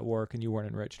do all that work and you weren't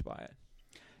enriched by it.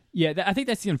 Yeah, I think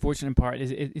that's the unfortunate part.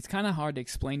 Is it's kind of hard to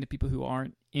explain to people who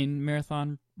aren't in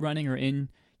marathon running or in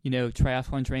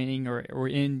triathlon training or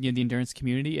in the endurance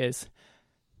community. Is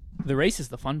the race is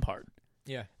the fun part.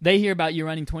 Yeah, they hear about you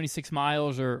running 26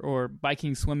 miles or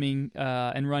biking, swimming,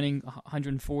 and running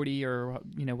 140 or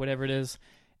whatever it is,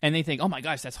 and they think, "Oh my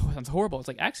gosh, that sounds horrible." It's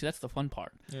like actually that's the fun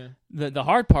part. Yeah. The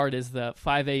hard part is the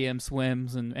 5 a.m.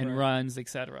 swims and runs,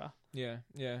 etc. Yeah.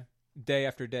 Day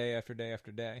after day after day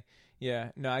after day.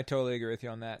 Yeah. No, I totally agree with you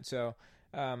on that. So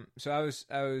I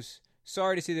was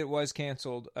sorry to see that it was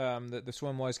canceled. That the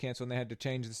swim was canceled, and they had to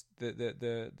change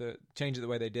the change it the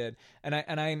way they did. And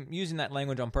I'm using that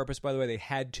language on purpose, by the way. They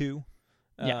had to,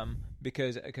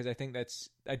 because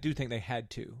I do think they had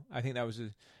to. I think that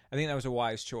was a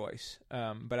wise choice.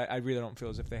 But I really don't feel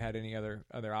as if they had any other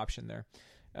option there.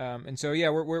 And so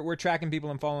we're tracking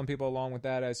people and following people along with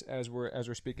that as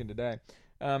we're speaking today.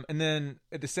 And then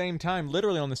at the same time,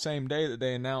 literally on the same day that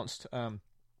they announced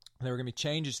there were going to be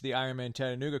changes to the Ironman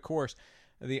Chattanooga course,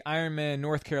 the Ironman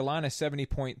North Carolina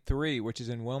 70.3, which is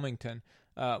in Wilmington,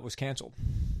 was canceled,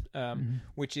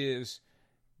 which is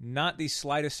not the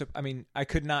slightest. I mean, I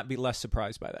could not be less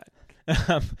surprised by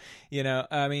that.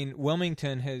 I mean,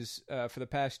 Wilmington has for the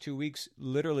past 2 weeks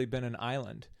literally been an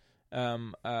island.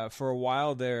 For a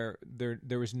while there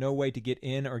was no way to get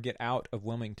in or get out of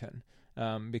Wilmington.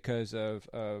 Because of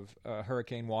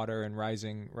hurricane water and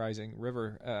rising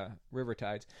river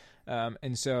tides,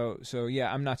 and so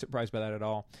I'm not surprised by that at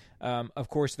all. Of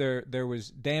course, there was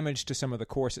damage to some of the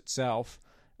course itself.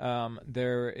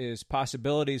 There is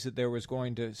possibilities that there was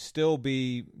going to still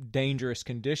be dangerous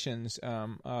conditions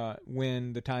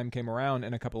when the time came around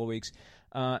in a couple of weeks,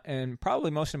 and probably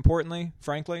most importantly,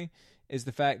 frankly, is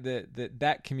the fact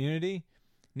that community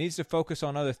needs to focus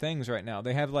on other things right now.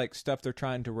 They have like stuff they're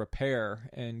trying to repair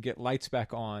and get lights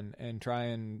back on and try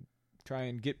and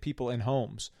get people in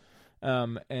homes.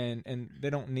 And they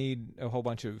don't need a whole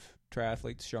bunch of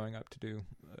triathletes showing up to do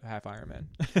half Ironman.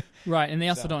 Right, and they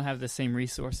also don't have the same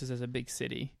resources as a big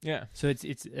city. Yeah. So it's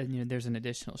there's an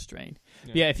additional strain.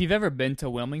 Yeah, if you've ever been to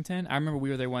Wilmington, I remember we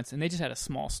were there once and they just had a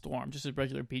small storm, just a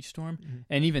regular beach storm,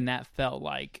 and even that felt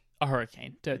like a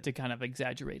hurricane to kind of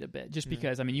exaggerate a bit, just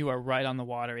because you are right on the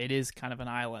water. It is kind of an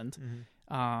island.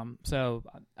 So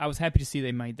I was happy to see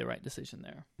they made the right decision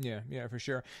there. Yeah, for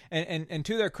sure. And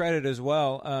to their credit as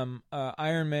well,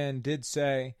 Ironman did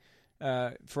say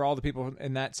for all the people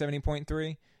in that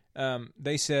 70.3,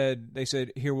 they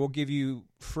said here, we'll give you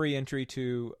free entry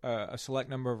to a select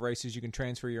number of races. You can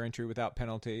transfer your entry without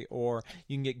penalty, or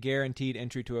you can get guaranteed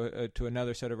entry to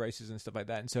another set of races and stuff like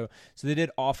that. And so they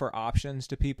did offer options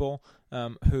to people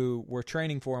who were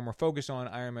training for and were focused on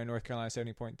Ironman North Carolina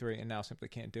 70.3 and now simply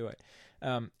can't do it.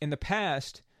 In the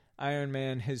past,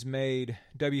 Ironman has made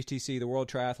WTC, the World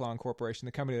Triathlon Corporation,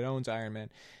 the company that owns Ironman,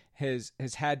 has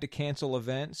had to cancel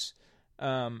events,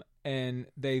 and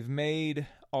they've made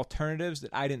alternatives that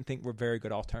I didn't think were very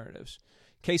good alternatives.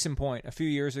 Case in point, a few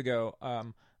years ago,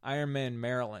 Ironman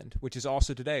Maryland, which is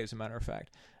also today, as a matter of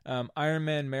fact,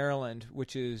 Ironman Maryland,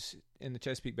 which is in the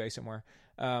Chesapeake Bay somewhere,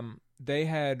 they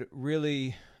had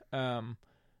really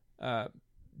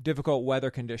difficult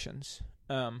weather conditions,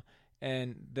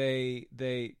 and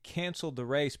they canceled the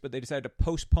race, but they decided to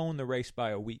postpone the race by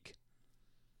a week.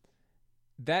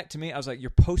 That, to me, I was like, you're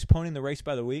postponing the race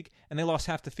by the week, and they lost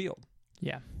half the field.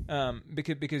 Yeah.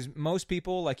 Because most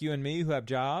people like you and me who have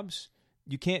jobs,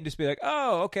 you can't just be like,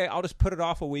 oh, okay, I'll just put it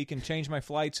off a week and change my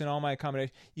flights and all my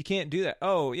accommodations. You can't do that.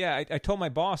 Oh, yeah, I told my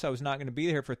boss I was not going to be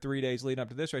there for 3 days leading up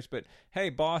to this race, but hey,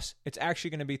 boss, it's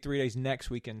actually going to be 3 days next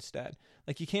week instead.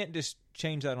 Like, you can't just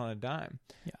change that on a dime.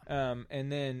 Yeah.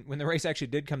 And then when the race actually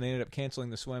did come, they ended up canceling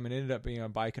the swim and ended up being a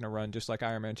bike and a run, just like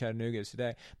Ironman Chattanooga is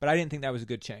today. But I didn't think that was a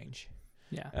good change.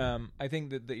 Yeah. I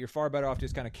think that you're far better off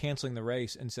just kind of canceling the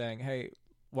race and saying, hey,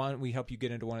 why don't we help you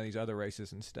get into one of these other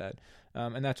races instead?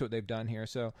 And that's what they've done here.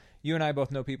 So you and I both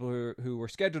know people who were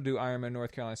scheduled to do Ironman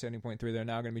North Carolina 70.3. They're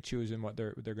now going to be choosing what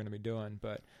they're going to be doing.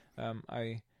 But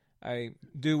I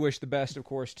do wish the best, of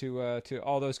course, to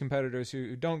all those competitors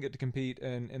who don't get to compete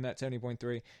in that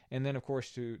 70.3, and then, of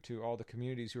course, to all the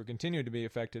communities who are continuing to be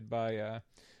affected by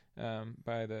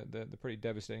the pretty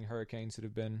devastating hurricanes that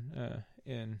have been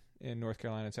in North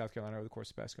Carolina and South Carolina over the course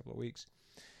of the past couple of weeks.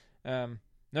 All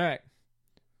right.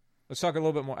 Let's talk a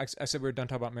little bit more. I said we were done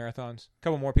talking about marathons. A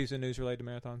couple more pieces of news related to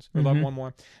marathons. Or one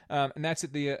more. And that's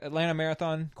that the Atlanta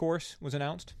Marathon course was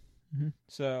announced.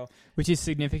 So, which is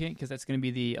significant because that's going to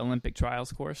be the Olympic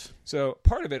trials course. So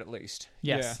part of it, at least.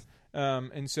 Yes. Yeah.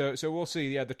 And so we'll see.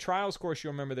 Yeah, the trials course,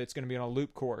 you'll remember that it's going to be on a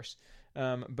loop course.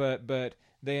 But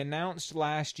they announced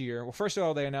last year. Well, first of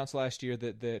all, they announced last year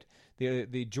that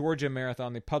the Georgia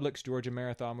Marathon, the Publix Georgia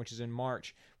Marathon, which is in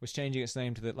March, was changing its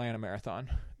name to the Atlanta Marathon,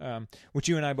 which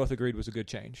you and I both agreed was a good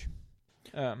change.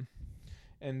 And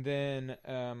then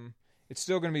it's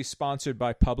still going to be sponsored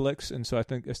by Publix, and so I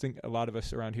think a lot of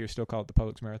us around here still call it the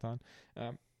Publix Marathon.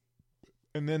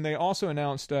 And then they also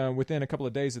announced within a couple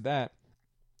of days of that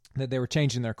they were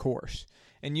changing their course.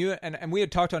 And we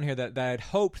had talked on here that I had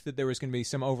hoped that there was going to be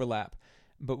some overlap,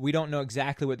 but we don't know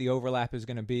exactly what the overlap is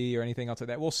going to be or anything else like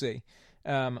that. We'll see.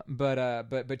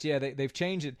 But yeah, they've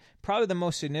changed it. Probably the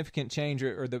most significant change,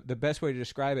 or the best way to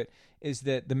describe it, is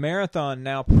that the marathon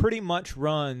now pretty much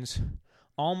runs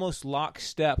almost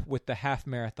lockstep with the half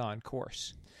marathon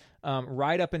course,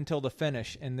 right up until the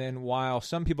finish. And then while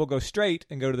some people go straight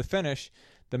and go to the finish,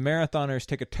 the marathoners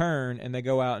take a turn and they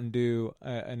go out and do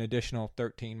an additional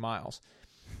 13 miles.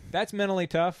 That's mentally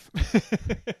tough,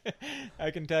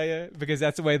 I can tell you, because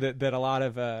that's the way that a lot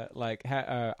of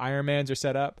Ironmans are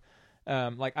set up.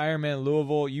 Like Ironman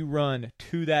Louisville, you run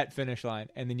to that finish line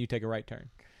and then you take a right turn.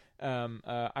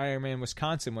 Ironman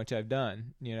Wisconsin, which I've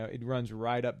done, it runs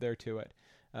right up there to it,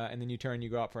 and then you turn, you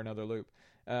go out for another loop.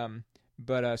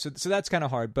 So that's kind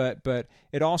of hard, but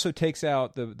it also takes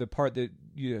out the part that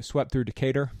you swept through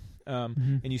Decatur,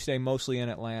 and you stay mostly in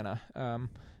Atlanta.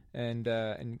 And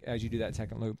as you do that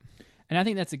second loop. And I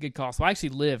think that's a good call. So I actually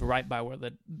live right by where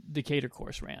the Decatur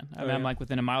course ran. I'm like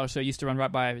within a mile or so. I used to run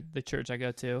right by the church I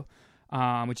go to,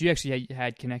 which you actually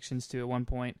had connections to at one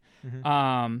point.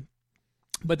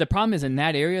 But the problem is in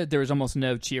that area, there was almost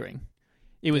no cheering.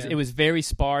 It was very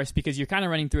sparse because you're kind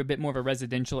of running through a bit more of a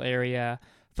residential area.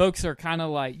 Folks are kind of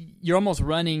like, you're almost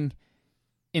running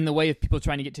in the way of people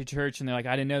trying to get to church, and they're like,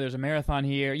 I didn't know there's a marathon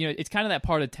here. It's kind of that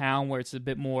part of town where it's a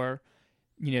bit more,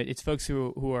 it's folks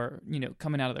who are,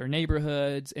 coming out of their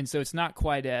neighborhoods. And so it's not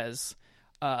quite as,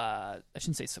 I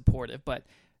shouldn't say supportive, but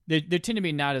they tend to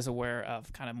be not as aware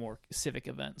of kind of more civic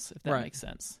events, if that makes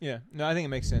sense. Yeah. No, I think it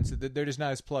makes sense. They're just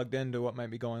not as plugged into what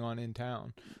might be going on in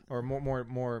town, or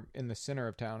more in the center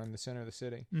of town, in the center of the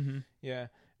city. Mm-hmm. Yeah.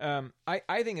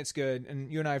 I think it's good.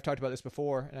 And you and I have talked about this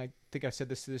before, and I think I said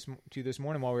this to you this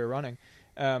morning while we were running.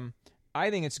 I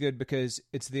think it's good because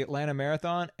it's the Atlanta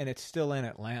Marathon and it's still in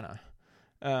Atlanta.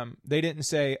 They didn't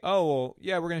say, oh, well,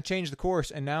 yeah, we're going to change the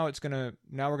course, and now we're going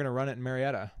to run it in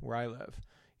Marietta, where I live,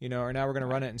 or now we're going to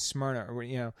run it in Smyrna,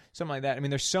 or, something like that. I mean,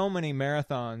 there's so many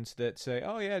marathons that say,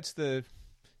 oh, yeah, it's the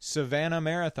Savannah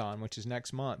Marathon, which is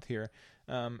next month here.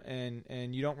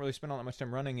 And you don't really spend all that much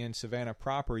time running in Savannah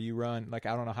proper. You run like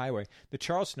out on a highway. The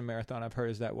Charleston Marathon, I've heard,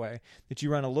 is that way, that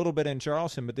you run a little bit in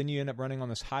Charleston, but then you end up running on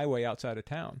this highway outside of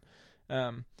town.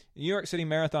 New York City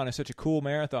Marathon is such a cool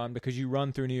marathon because you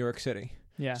run through New York City.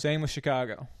 Yeah. Same with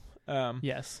Chicago.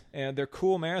 Yes. And they're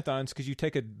cool marathons because you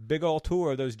take a big old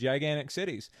tour of those gigantic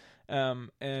cities.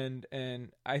 And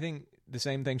I think the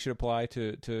same thing should apply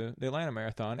to the Atlanta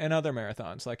Marathon and other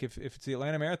marathons. Like if it's the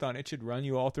Atlanta Marathon, it should run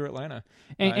you all through Atlanta.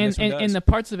 And the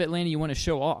parts of Atlanta you want to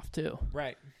show off too.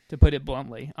 Right. To put it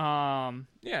bluntly.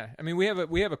 Yeah. I mean, we have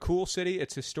a cool city.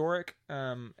 It's historic. We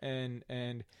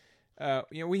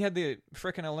had the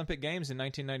frickin' Olympic Games in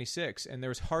 1996, and there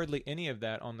was hardly any of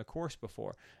that on the course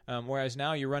before. Whereas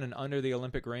now you're running under the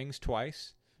Olympic rings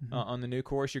twice on the new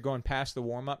course. You're going past the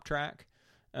warm-up track.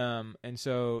 And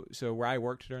so where I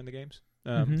worked during the games.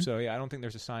 So yeah, I don't think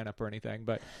there's a sign up or anything,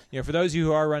 but for those of you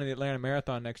who are running the Atlanta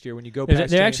Marathon next year, when you go past,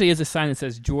 there actually is a sign that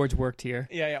says George worked here.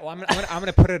 Yeah. Well, I'm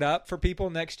gonna put it up for people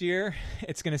next year.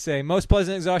 It's gonna say Most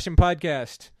Pleasant Exhaustion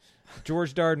Podcast.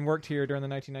 George Darden worked here during the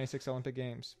 1996 Olympic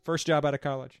Games. First job out of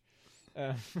college.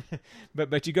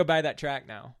 But you go by that track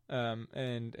now,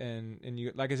 and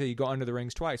you, like I said, you go under the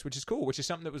rings twice, which is cool. Which is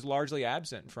something that was largely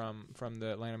absent from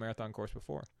the Atlanta Marathon course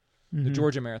before, the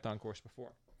Georgia Marathon course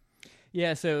before.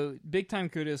 Yeah, so big time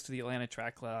kudos to the Atlanta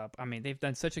Track Club. I mean, they've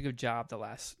done such a good job the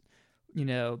last,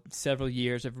 several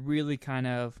years of really kind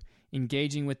of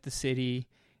engaging with the city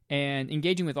and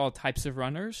engaging with all types of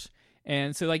runners.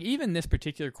 And so, like, even this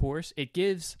particular course, it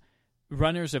gives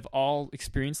runners of all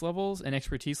experience levels and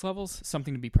expertise levels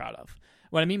something to be proud of.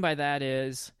 What I mean by that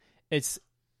is it's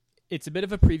a bit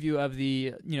of a preview of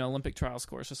the Olympic trials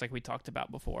course, just like we talked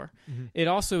about before. Mm-hmm. It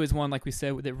also is one, like we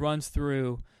said, that runs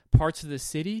through parts of the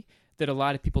city that a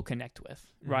lot of people connect with,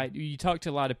 right? You talk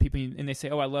to a lot of people, and they say,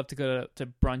 oh, I love to go to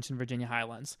brunch in Virginia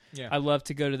Highlands. Yeah. I love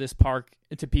to go to this park,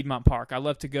 to Piedmont Park. I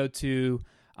love to go to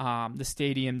the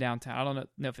stadium downtown. I don't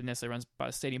know if it necessarily runs by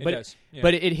the stadium, but does. Yeah.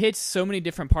 But it hits so many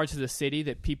different parts of the city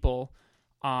that people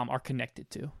are connected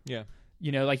to. Yeah.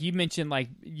 Like you mentioned, like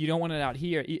you don't want it out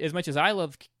here. As much as I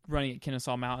love running at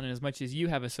Kennesaw Mountain, and as much as you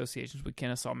have associations with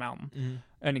Kennesaw Mountain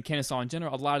and in Kennesaw in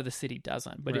general, a lot of the city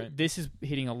doesn't. But this is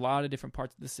hitting a lot of different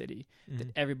parts of the city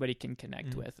that everybody can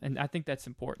connect with, and I think that's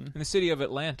important. In the city of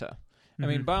Atlanta, I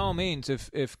mean, by all means,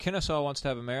 if Kennesaw wants to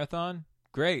have a marathon,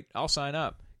 great, I'll sign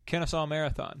up. Kennesaw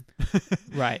Marathon,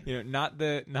 right? Not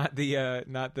the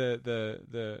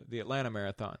Atlanta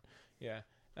Marathon. Yeah.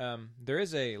 There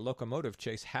is a locomotive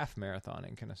chase half marathon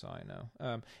in Kennesaw, I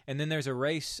know. And then there's a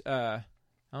race. I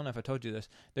don't know if I told you this.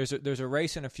 There's a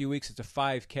race in a few weeks. It's a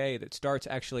 5K that starts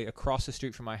actually across the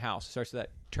street from my house. It starts at that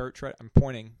church. Right, I'm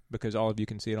pointing because all of you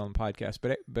can see it on the podcast,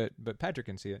 but Patrick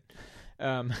can see it.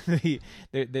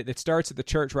 It starts at the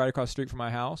church right across the street from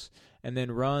my house, and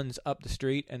then runs up the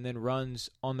street, and then runs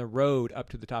on the road up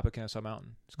to the top of Kennesaw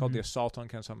Mountain. It's called the Assault on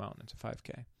Kennesaw Mountain. It's a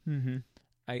 5K. Mm-hmm.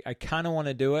 I kind of want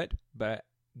to do it, but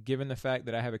given the fact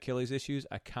that I have Achilles issues,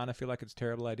 I kind of feel like it's a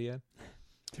terrible idea.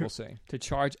 We'll see. To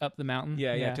charge up the mountain?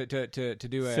 Yeah. To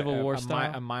do Civil War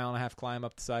style? a mile and a half climb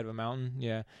up the side of a mountain.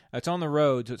 Yeah. It's on the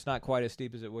road, so it's not quite as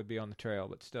steep as it would be on the trail,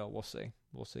 but still, we'll see.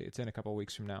 We'll see. It's in a couple of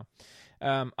weeks from now.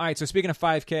 All right, so speaking of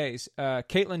 5Ks,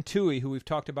 Caitlin Toohey, who we've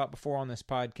talked about before on this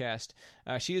podcast,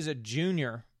 she is a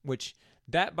junior, which...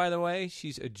 That, by the way,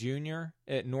 she's a junior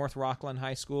at North Rockland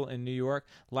High School in New York.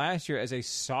 Last year, as a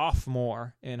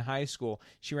sophomore in high school,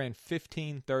 she ran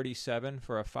 15:37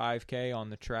 for a 5K on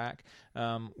the track,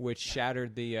 which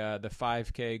shattered the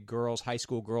 5K high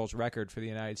school girls record for the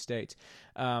United States.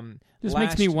 This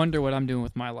makes me wonder what I'm doing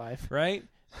with my life. Right?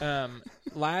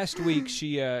 Last week,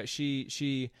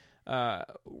 she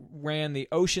ran the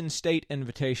Ocean State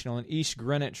Invitational in East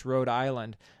Greenwich, Rhode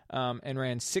Island, and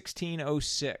ran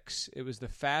 16:06. It was the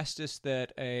fastest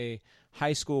that a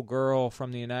high school girl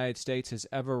from the United States has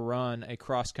ever run a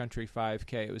cross-country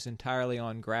 5K. It was entirely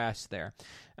on grass there.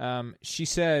 She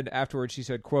said afterwards,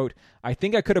 quote, "I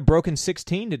think I could have broken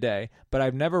 16 today, but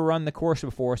I've never run the course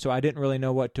before, so I didn't really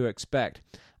know what to expect.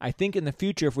 I think in the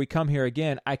future, if we come here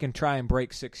again, I can try and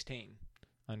break 16,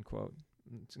 unquote.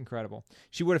 It's incredible.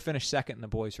 She would have finished second in the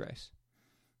boys' race.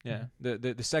 Yeah,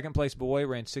 the second place boy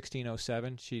ran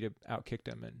 16:07. She'd have outkicked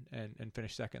him and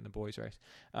finished second in the boys' race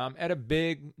at a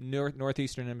big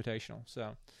Northeastern Invitational.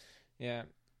 So, yeah,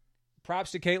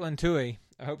 props to Caitlin Toohey.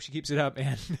 I hope she keeps it up,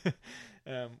 man.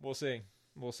 We'll see.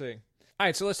 All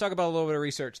right, so let's talk about a little bit of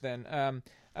research then. Do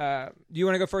you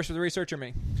want to go first with the research or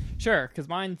me? Sure, because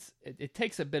mine's it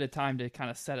takes a bit of time to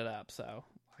kind of set it up, so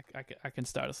I can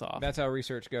start us off. That's how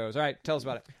research goes. All right, tell us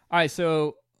about it. All right,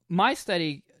 so my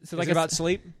study... So Is it about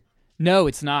sleep? No,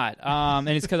 it's not. And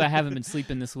it's because I haven't been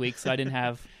sleeping this week, so I didn't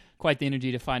have quite the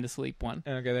energy to find a sleep one.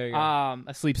 Okay, there you go.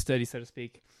 A sleep study, so to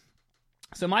speak.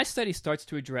 So my study starts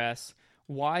to address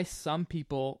why some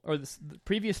people, or the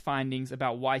previous findings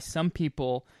about why some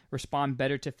people respond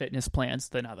better to fitness plans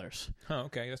than others. Oh,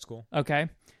 okay, that's cool. Okay,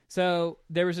 so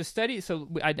there was a study. So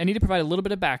I need to provide a little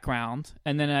bit of background,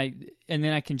 and then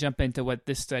I can jump into what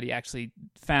this study actually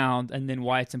found, and then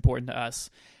why it's important to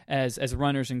us as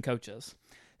runners and coaches.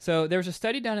 So there was a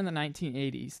study done in the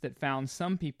 1980s that found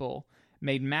some people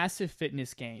made massive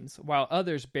fitness gains, while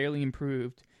others barely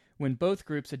improved when both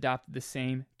groups adopted the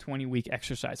same 20-week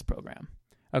exercise program.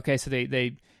 Okay, so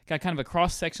they got kind of a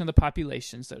cross-section of the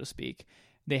population, so to speak.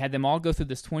 They had them all go through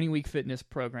this 20-week fitness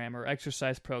program or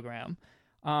exercise program.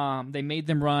 They made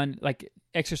them run, like,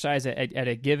 exercise at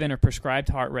a given or prescribed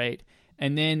heart rate,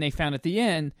 and then they found at the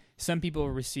end some people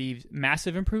received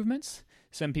massive improvements,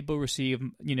 some people received,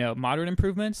 moderate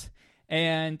improvements,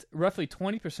 and roughly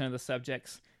 20% of the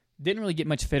subjects didn't really get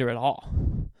much fitter at all.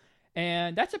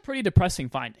 And that's a pretty depressing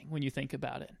finding when you think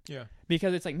about it. Yeah.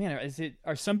 Because it's like, man,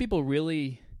 are some people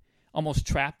really almost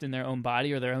trapped in their own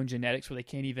body or their own genetics where they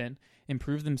can't even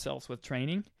improve themselves with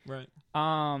training? Right.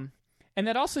 And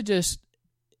that also just,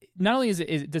 not only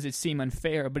does it seem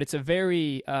unfair, but it's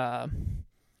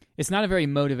it's not a very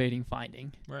motivating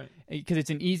finding. Right. Because it's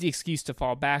an easy excuse to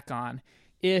fall back on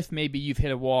if maybe you've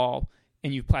hit a wall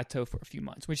and you plateau for a few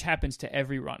months, which happens to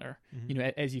every runner,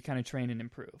 as you kind of train and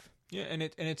improve. Yeah, and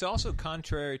it's also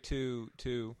contrary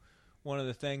to one of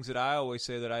the things that I always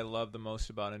say that I love the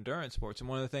most about endurance sports, and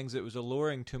one of the things that was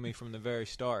alluring to me from the very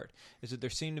start is that there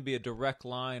seemed to be a direct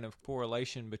line of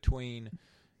correlation between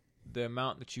the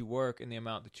amount that you work and the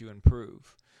amount that you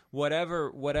improve.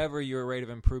 Whatever your rate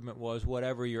of improvement was,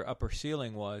 whatever your upper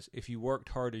ceiling was, if you worked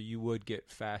harder, you would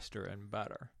get faster and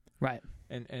better. Right.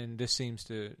 And this seems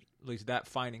to, at least that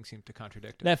finding seems to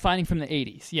contradict it. That finding from the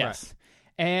 80s, yes.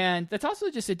 Right. And that's also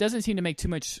just, it doesn't seem to make too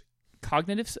much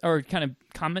cognitive or kind of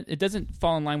common, it doesn't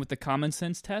fall in line with the common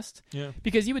sense test. Yeah.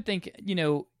 Because you would think,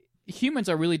 humans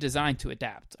are really designed to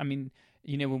adapt. I mean,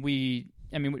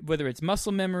 whether it's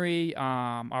muscle memory,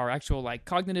 our actual like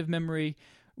cognitive memory,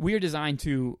 we are designed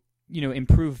to,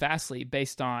 improve vastly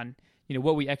based on,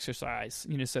 what we exercise,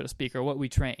 so to speak, or what we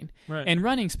train. Right. And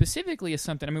running specifically is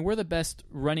something, we're the best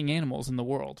running animals in the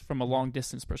world from a long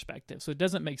distance perspective. So it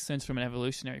doesn't make sense from an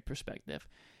evolutionary perspective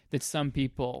that some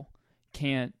people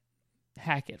can't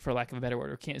hack it, for lack of a better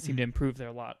word, or can't seem to improve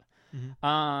their lot.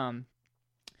 Mm-hmm.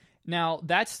 Now,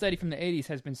 that study from the 80s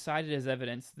has been cited as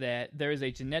evidence that there is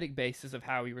a genetic basis of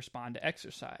how we respond to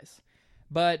exercise.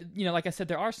 But, like I said,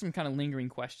 there are some kind of lingering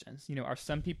questions. Are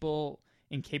some people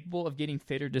incapable of getting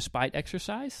fitter despite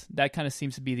exercise? That kind of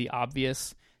seems to be the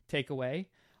obvious takeaway.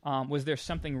 Was there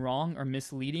something wrong or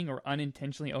misleading or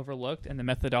unintentionally overlooked in the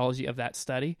methodology of that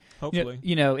study? Hopefully.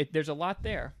 There's a lot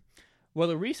there. Well,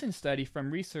 a recent study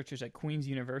from researchers at Queen's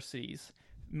University's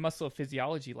Muscle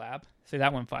Physiology Lab, say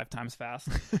that one 5 times fast,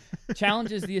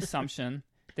 challenges the assumption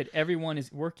that everyone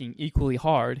is working equally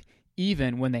hard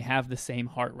even when they have the same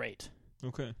heart rate.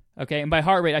 Okay. Okay, and by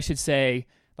heart rate, I should say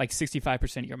like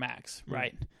 65% of your max,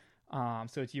 right?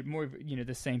 So it's more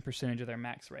the same percentage of their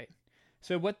max rate.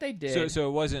 So what they did... So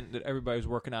it wasn't that everybody was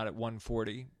working out at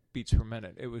 140 beats per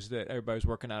minute. It was that everybody was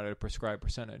working out at a prescribed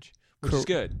percentage, which is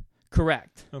good.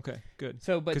 Correct. Okay, good.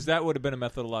 So, because that would have been a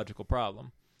methodological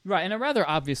problem. Right, and a rather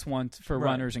obvious one for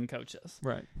runners and coaches.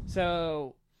 Right.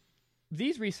 So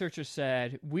these researchers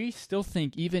said, we still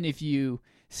think even if you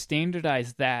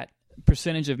standardize that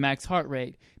percentage of max heart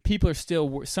rate,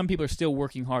 some people are still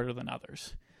working harder than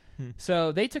others.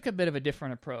 So they took a bit of a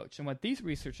different approach. And what these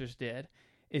researchers did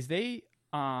is they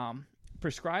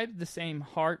prescribed the same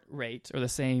heart rate or the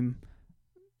same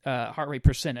heart rate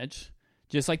percentage,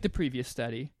 just like the previous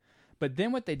study. But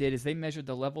then what they did is they measured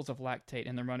the levels of lactate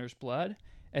in the runner's blood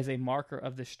as a marker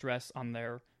of the stress on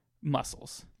their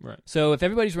muscles. Right. So if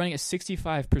everybody's running at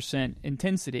 65%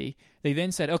 intensity, they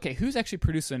then said, okay, who's actually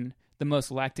producing the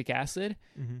most lactic acid?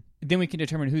 Mm-hmm. Then we can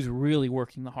determine who's really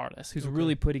working the hardest, who's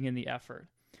really putting in the effort.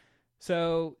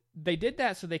 So they did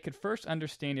that so they could first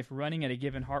understand if running at a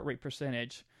given heart rate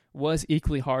percentage was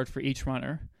equally hard for each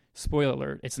runner. Spoiler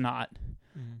alert, it's not.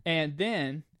 Mm-hmm. And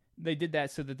then they did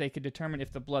that so that they could determine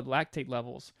if the blood lactate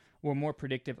levels were more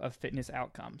predictive of fitness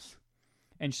outcomes.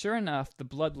 And sure enough, the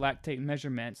blood lactate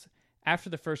measurements after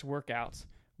the first workouts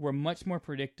were much more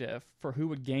predictive for who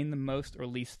would gain the most or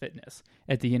least fitness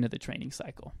at the end of the training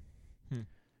cycle.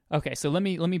 Okay, so let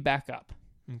me back up.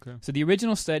 Okay. So the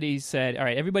original study said, all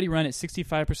right, everybody run at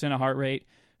 65% of heart rate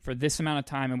for this amount of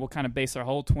time, and we'll kind of base our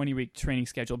whole 20-week training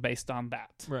schedule based on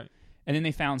that. Right. And then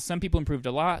they found some people improved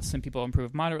a lot, some people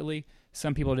improved moderately,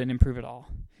 some people didn't improve at all.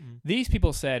 These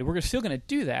people said, we're still going to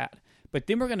do that, but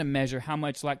then we're going to measure how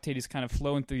much lactate is kind of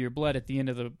flowing through your blood at the end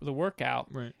of the workout,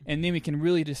 right. And then we can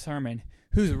really determine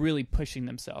who's really pushing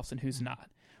themselves and who's not.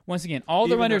 Once again,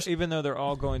 even though they're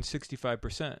all going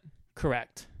 65%.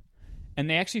 Correct. And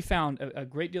they actually found a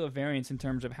great deal of variance in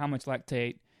terms of how much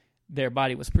lactate their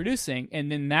body was producing,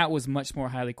 and then that was much more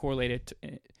highly correlated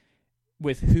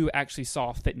with who actually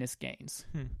saw fitness gains.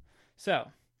 So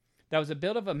that was a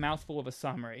bit of a mouthful of a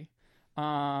summary.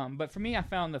 But for me, I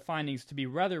found the findings to be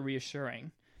rather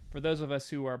reassuring for those of us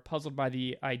who are puzzled by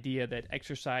the idea that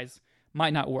exercise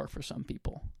might not work for some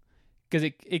people. Because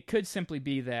it could simply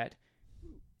be that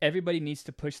everybody needs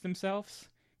to push themselves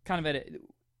kind of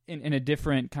in a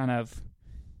different kind of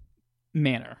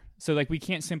manner. So like we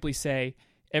can't simply say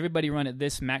everybody run at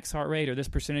this max heart rate or this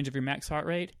percentage of your max heart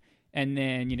rate, and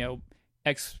then,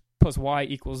 X plus Y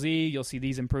equals Z, you'll see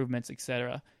these improvements,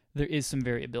 etc. There is some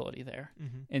variability there.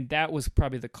 Mm-hmm. And that was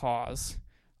probably the cause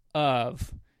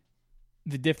of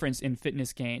the difference in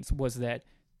fitness gains, was that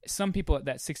some people at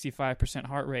that 65%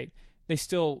 heart rate, they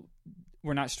still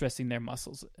were not stressing their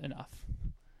muscles enough.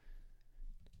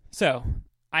 So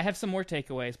I have some more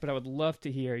takeaways, but I would love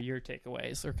to hear your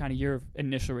takeaways or kind of your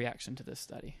initial reaction to this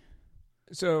study.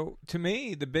 So to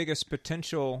me, the biggest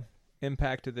potential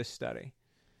impact of this study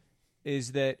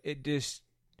is that it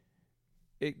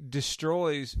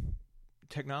destroys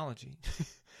technology.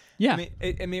 Yeah,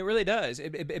 it really does.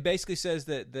 It basically says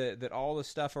that all the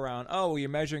stuff around, you're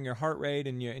measuring your heart rate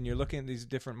and you're looking at these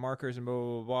different markers and blah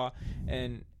blah blah, blah,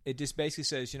 and it just basically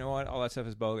says, you know what, all that stuff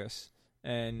is bogus,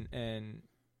 and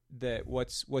that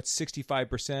what's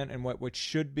 65% and what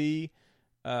should be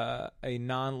a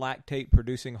non-lactate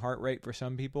producing heart rate for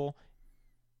some people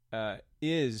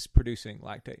is producing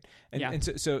lactate, and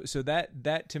so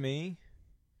that to me,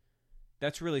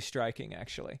 that's really striking,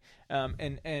 actually.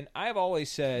 And I've always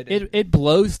said it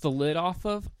blows the lid off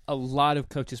of a lot of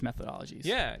coaches' methodologies.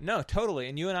 Yeah, no, totally.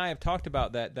 And you and I have talked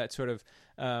about that sort of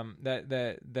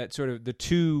that sort of the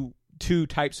two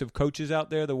types of coaches out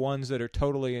there: the ones that are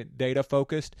totally data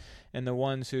focused, and the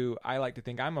ones who I like to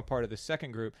think I'm a part of the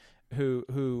second group, who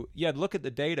look at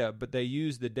the data, but they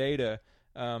use the data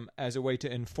as a way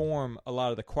to inform a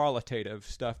lot of the qualitative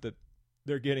stuff that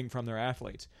they're getting from their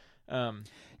athletes.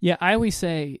 I always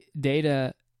say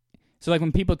data. So like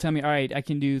when people tell me, all right, I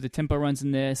can do the tempo runs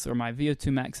in this, or my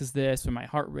VO2 max is this, or my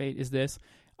heart rate is this,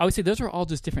 I would say those are all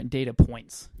just different data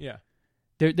points. Yeah.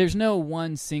 There's no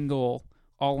one single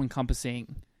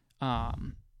all-encompassing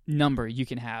number you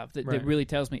can have that really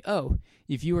tells me,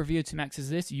 if your VO2 max is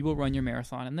this, you will run your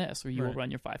marathon in this, or you will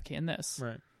run your 5K in this.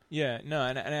 Right. Yeah. No.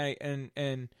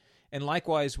 And And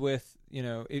likewise with,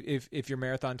 if your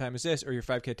marathon time is this or your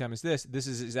 5K time is this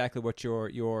is exactly what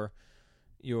your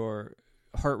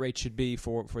heart rate should be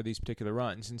for these particular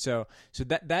runs. And so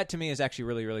that to me is actually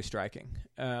really, really striking.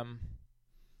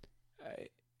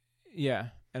 Yeah.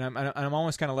 And I'm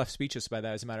almost kind of left speechless by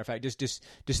that, as a matter of fact, just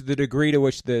the degree to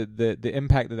which the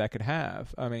impact that could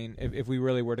have. I mean, if we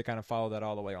really were to kind of follow that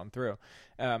all the way on through.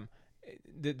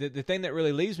 The thing that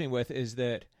really leaves me with is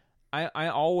that I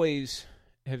always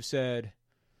have said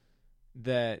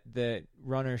that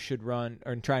runners should run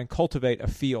or try and cultivate a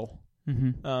feel,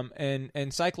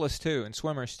 and cyclists too, and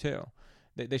swimmers too.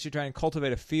 They should try and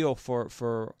cultivate a feel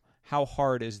for how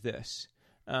hard is this.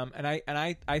 And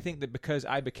I think that because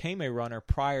I became a runner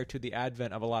prior to the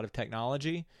advent of a lot of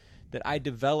technology, that I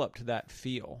developed that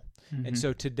feel. And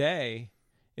so today,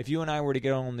 if you and I were to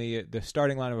get on the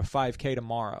starting line of a 5K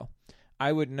tomorrow,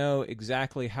 I would know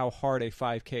exactly how hard a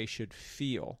 5K should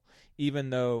feel, even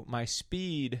though my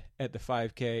speed at the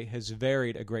 5K has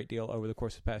varied a great deal over the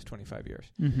course of the past 25 years.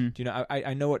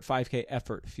 I know what 5K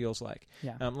effort feels like.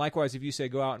 Yeah. Likewise, if you say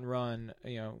go out and run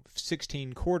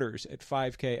 16 quarters at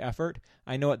 5K effort,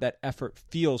 I know what that effort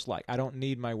feels like. I don't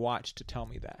need my watch to tell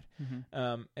me that.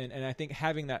 And I think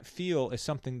having that feel is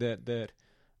something that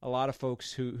a lot of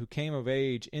folks who came of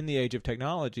age in the age of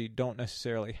technology don't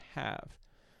necessarily have.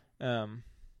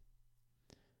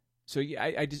 So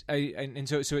yeah,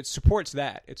 so it supports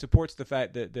that. It supports the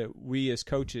fact that we as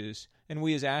coaches and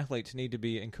we as athletes need to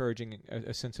be encouraging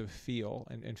a sense of feel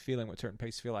and feeling what certain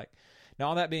paces feel like. Now,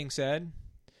 all that being said,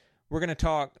 we're going to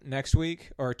talk next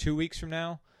week or 2 weeks from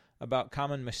now about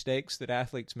common mistakes that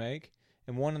athletes make.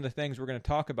 And one of the things we're going to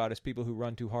talk about is people who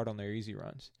run too hard on their easy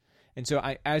runs. And so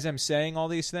as I'm saying all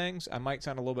these things, I might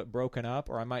sound a little bit broken up,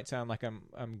 or I might sound like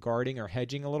I'm guarding or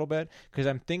hedging a little bit, because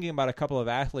I'm thinking about a couple of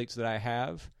athletes that I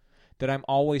have that I'm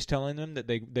always telling them that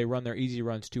they run their easy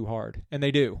runs too hard, and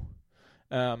they do.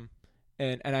 And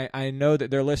I know that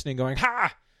they're listening going,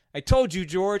 "Ha! I told you,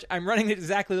 George, I'm running it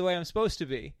exactly the way I'm supposed to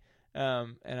be."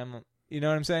 And I'm, you know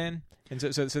what I'm saying? And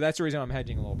so that's the reason I'm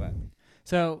hedging a little bit.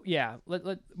 So yeah,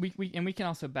 we can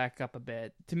also back up a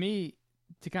bit. To me,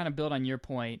 to kind of build on your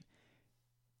point,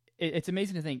 it's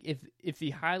amazing to think if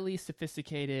the highly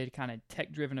sophisticated kind of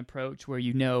tech-driven approach where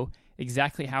you know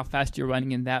exactly how fast you're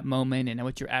running in that moment and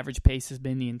what your average pace has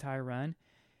been the entire run,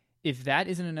 if that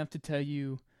isn't enough to tell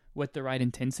you what the right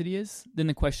intensity is, then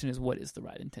the question is, what is the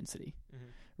right intensity,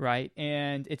 right?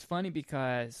 And it's funny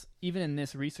because even in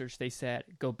this research, they said,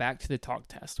 go back to the talk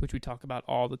test, which we talk about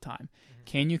all the time.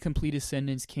 Can you complete a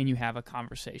sentence? Can you have a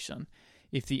conversation?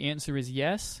 If the answer is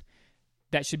yes,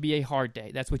 that should be a hard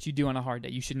day. That's what you do on a hard day.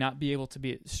 You should not be able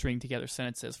to string together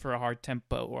sentences for a hard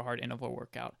tempo or a hard interval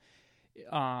workout.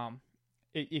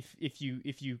 If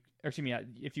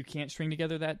you can't string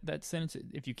together that sentence,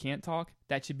 if you can't talk,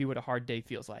 that should be what a hard day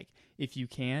feels like. If you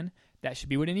can, that should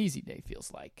be what an easy day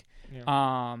feels like.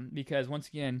 Yeah. Because once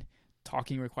again,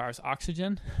 talking requires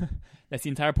oxygen. That's the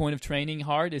entire point of training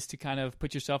hard, is to kind of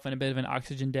put yourself in a bit of an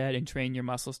oxygen debt and train your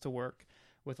muscles to work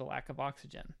with a lack of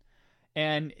oxygen.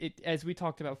 And as we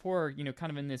talked about before, kind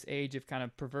of in this age of kind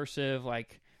of pervasive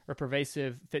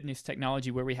fitness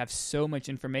technology where we have so much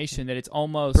information that it's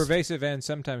almost pervasive and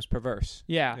sometimes perverse.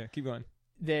 Yeah, keep going.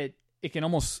 That it can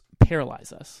almost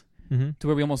paralyze us to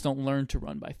where we almost don't learn to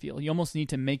run by feel. You almost need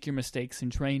to make your mistakes in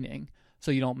training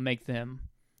so you don't make them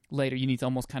later. You need to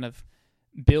almost kind of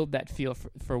build that feel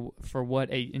for what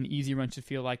an easy run should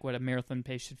feel like, what a marathon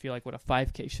pace should feel like, what a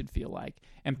 5K should feel like.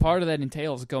 And part of that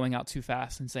entails going out too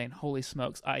fast and saying, holy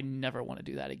smokes, I never want to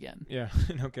do that again. Yeah,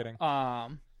 no kidding.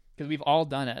 Because we've all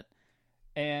done it.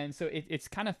 And so it's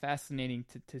kind of fascinating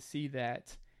to see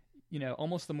that,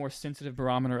 almost the more sensitive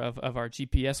barometer of our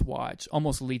GPS watch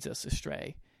almost leads us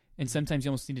astray. And sometimes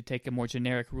you almost need to take a more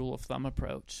generic rule of thumb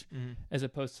approach as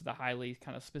opposed to the highly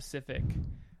kind of specific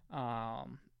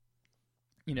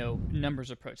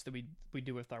numbers approach that we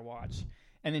do with our watch.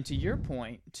 And then to your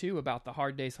point, too, about the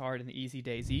hard days hard and the easy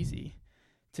days easy,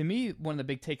 to me, one of the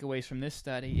big takeaways from this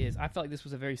study is I felt like this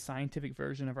was a very scientific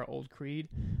version of our old creed,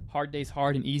 hard days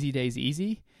hard and easy days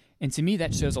easy. And to me,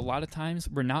 that shows a lot of times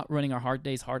we're not running our hard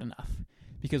days hard enough,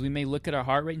 because we may look at our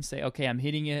heart rate and say, okay, I'm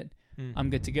hitting it,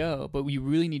 I'm good to go, but we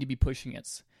really need to be pushing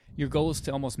it. Your goal is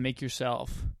to almost make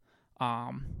yourself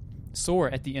sore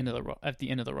at the end of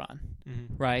the run,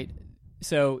 right?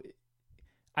 So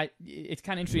it's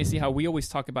kind of interesting to see how we always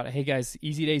talk about it. Hey guys,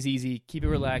 easy days easy, keep it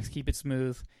relaxed, keep it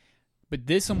smooth. But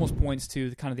this almost points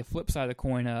to kind of the flip side of the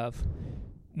coin of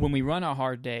when we run our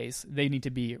hard days, they need to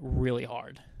be really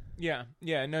hard. Yeah,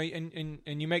 no, and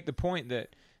you make the point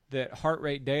that heart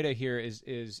rate data here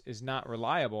is not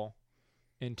reliable,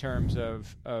 in terms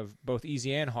of both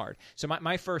easy and hard. So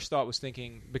my first thought was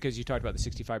thinking, because you talked about the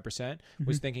 65%,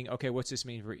 was thinking, okay, what's this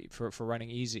mean for running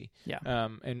easy? Yeah.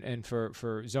 And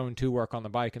for zone 2 work on the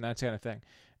bike and that kind of thing.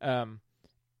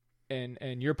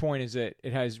 And your point is that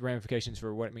it has ramifications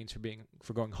for what it means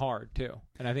for going hard too.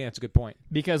 And I think that's a good point.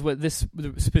 Because what this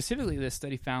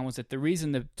study found was that the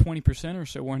reason the 20% or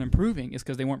so weren't improving is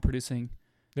because they weren't producing.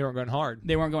 They weren't going hard.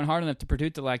 They weren't going hard enough to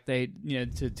produce the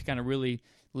lactate, to kind of really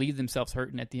leave themselves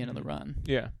hurting at the end of the run.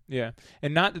 Yeah, yeah.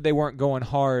 And not that they weren't going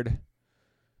hard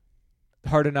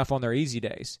enough on their easy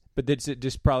days, but it's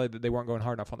just probably that they weren't going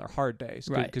hard enough on their hard days.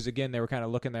 Right. Because, again, they were kind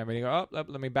of looking at them and you go, let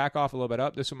me back off a little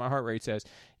bit. This is what my heart rate says.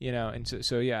 And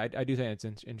so yeah, I do think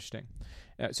it's interesting.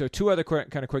 So 2 other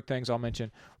kind of quick things I'll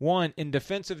mention. One, in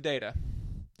defensive data,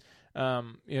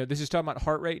 this is talking about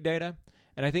heart rate data.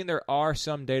 And I think there are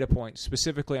some data points,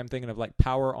 specifically I'm thinking of like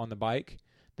power on the bike,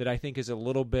 that I think is a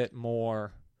little bit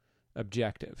more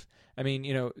objective. I mean,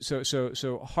 so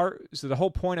the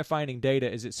whole point of finding data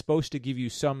is it's supposed to give you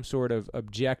some sort of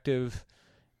objective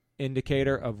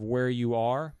indicator of where you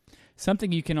are.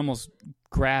 Something you can almost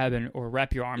grab or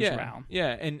wrap your arms around.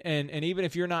 Yeah, and even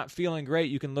if you're not feeling great,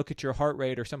 you can look at your heart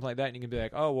rate or something like that, and you can be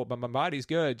like, oh, well, but my body's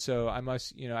good, so I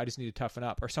must, I just need to toughen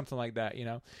up or something like that,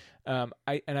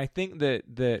 I think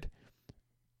that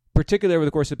particularly over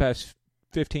the course of the past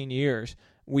 15 years,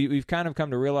 we've kind of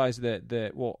come to realize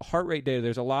that heart rate data,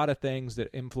 there's a lot of things that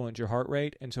influence your heart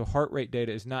rate, and so heart rate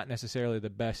data is not necessarily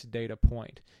the best data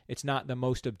point. It's not the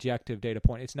most objective data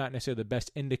point. It's not necessarily the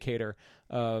best indicator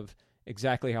of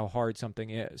exactly how hard something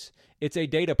is. It's a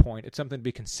data point. It's something to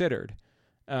be considered,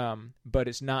 but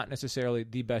it's not necessarily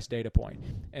the best data point.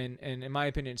 And in my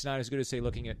opinion, it's not as good as, say,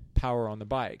 looking at power on the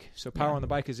bike. So power on the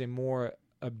bike is a more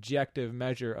objective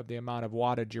measure of the amount of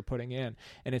wattage you're putting in,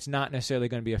 and it's not necessarily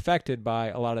going to be affected by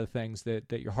a lot of the things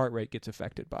that your heart rate gets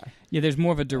affected by. Yeah, there's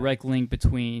more of a direct link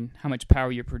between how much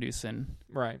power you're producing,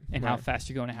 and how fast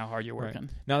you're going and how hard you're working. Right.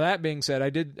 Now that being said,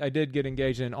 I did get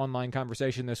engaged in an online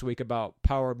conversation this week about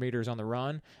power meters on the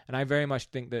run, and I very much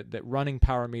think that running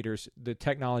power meters, the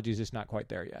technology is just not quite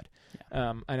there yet.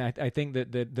 Yeah. And I think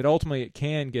that ultimately it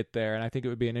can get there, and I think it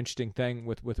would be an interesting thing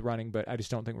with running, but I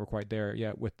just don't think we're quite there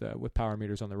yet with power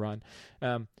meters on the run.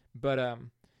 But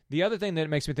the other thing that it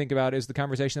makes me think about is the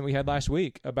conversation that we had last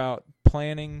week about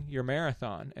planning your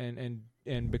marathon,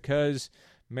 and because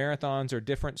marathons are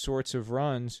different sorts of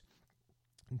runs,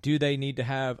 do they need to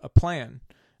have a plan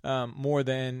more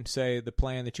than, say, the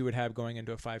plan that you would have going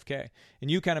into a 5K?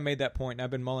 And you kind of made that point, and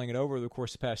I've been mulling it over the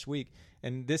course of the past week,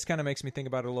 and this kind of makes me think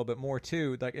about it a little bit more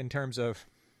too, like in terms of,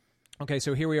 okay,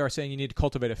 so here we are saying you need to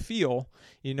cultivate a feel,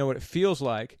 what it feels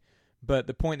like. But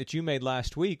the point that you made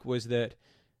last week was that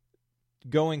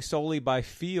going solely by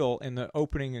feel in the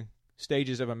opening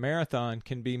stages of a marathon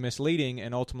can be misleading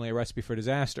and ultimately a recipe for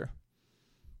disaster.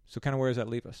 So kind of where does that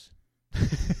leave us?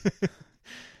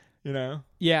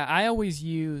 Yeah, I always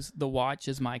use the watch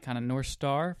as my kind of North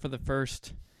Star for the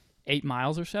first 8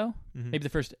 miles or so. Mm-hmm. Maybe the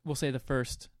first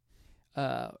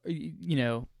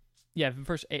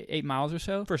 8 miles or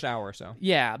so. First hour or so.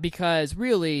 Yeah, because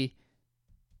really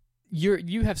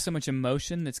you have so much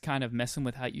emotion that's kind of messing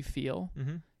with how you feel,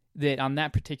 that on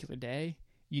that particular day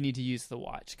you need to use the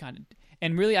watch kind of.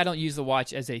 And really, I don't use the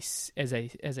watch as a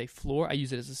floor. I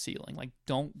use it as a ceiling. Like,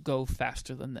 don't go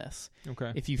faster than this.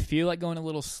 Okay. If you feel like going a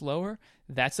little slower,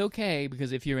 that's okay,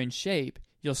 because if you're in shape,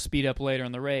 you'll speed up later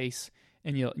in the race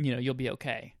and you'll be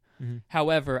okay. Mm-hmm.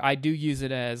 However, I do use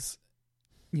it as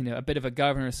a bit of a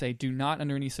governor to say, do not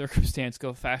under any circumstance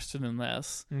go faster than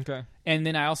this. Okay. And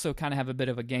then I also kind of have a bit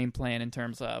of a game plan in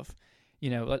terms of,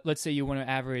 let's say you want to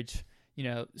average,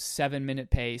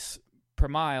 7-minute pace per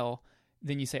mile.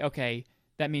 Then you say, okay,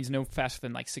 that means no faster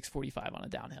than like 6:45 on a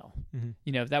downhill.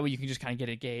 Mm-hmm. That way you can just kind of get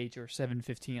a gauge, or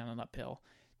 7:15 on an uphill.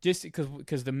 Just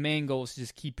because the main goal is to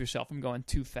just keep yourself from going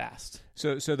too fast.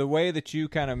 So the way that you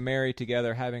kind of marry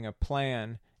together having a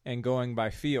plan and going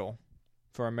by feel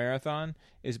for a marathon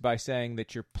is by saying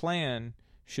that your plan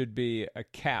should be a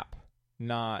cap,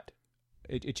 not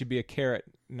it should be a carrot.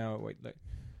 No, wait,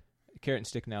 carrot and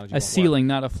stick analogy. A ceiling,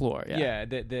 not a floor. Yeah.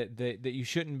 That you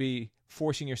shouldn't be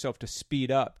forcing yourself to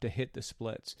speed up to hit the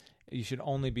splits. You should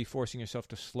only be forcing yourself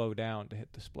to slow down to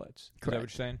hit the splits. Correct. Is that what you're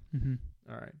saying?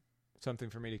 Mm-hmm. All right. Something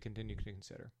for me to continue to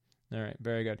consider. All right,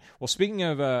 very good. Well, speaking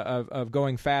of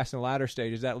going fast in the latter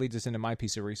stages, that leads us into my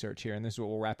piece of research here, and this is what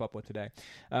we'll wrap up with today.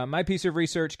 My piece of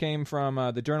research came from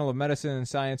the Journal of Medicine and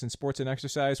Science and Sports and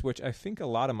Exercise, which I think a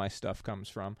lot of my stuff comes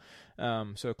from.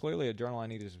 So clearly a journal I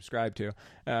need to subscribe to.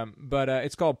 But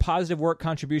it's called Positive Work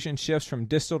Contribution Shifts from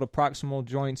Distal to Proximal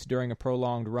Joints During a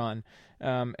Prolonged Run.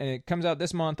 And it comes out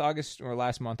this month, August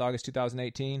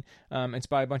 2018. It's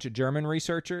by a bunch of German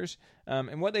researchers.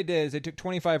 And what they did is they took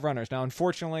 25 runners. Now,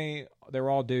 unfortunately, they were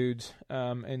all dudes.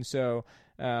 And so,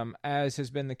 as has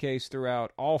been the case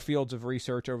throughout all fields of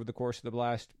research over the course of the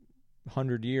last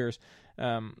 100 years,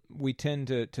 we tend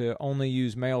to only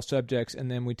use male subjects, and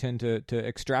then we tend to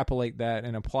extrapolate that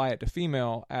and apply it to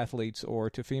female athletes or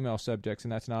to female subjects,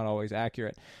 and that's not always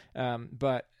accurate.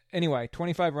 But anyway,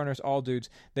 25 runners, all dudes.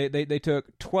 They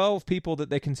took 12 people that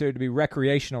they considered to be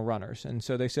recreational runners, and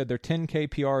so they said their 10K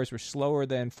PRs were slower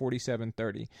than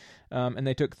 47:30. And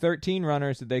they took 13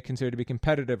 runners that they considered to be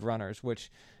competitive runners,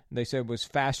 which they said was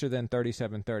faster than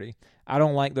 37:30. I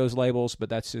don't like those labels, but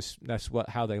that's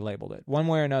how they labeled it. One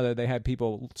way or another, they had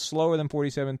people slower than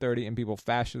 47:30 and people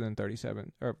faster than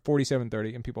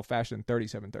 47:30 and people faster than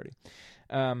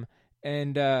 37:30.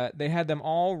 And they had them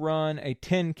all run a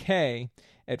 10K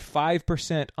at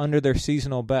 5% under their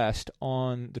seasonal best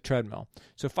on the treadmill.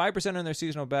 So 5% under their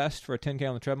seasonal best for a 10K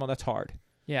on the treadmill, that's hard.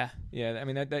 Yeah. Yeah, I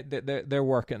mean, they're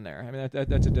working there. I mean,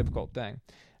 that's a difficult thing.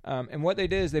 And what they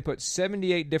did is they put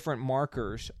 78 different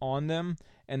markers on them,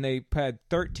 and they had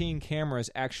 13 cameras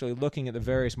actually looking at the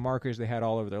various markers they had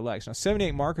all over their legs. Now,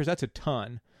 78 markers, that's a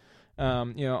ton.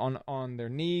 On their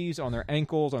knees, on their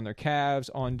ankles, on their calves,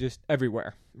 on just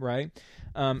everywhere, right?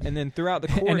 And then throughout the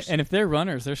course... And if they're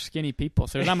runners, they're skinny people,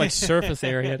 so there's not much surface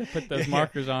area to put those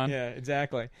markers on. Yeah,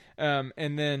 exactly.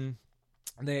 And then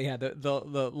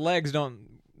the legs don't...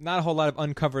 Not a whole lot of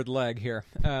uncovered leg here.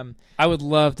 I would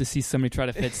love to see somebody try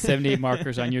to fit 78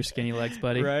 markers on your skinny legs,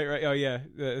 buddy. Right. Oh, yeah.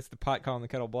 It's the pot calling the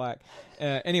kettle black.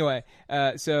 Anyway,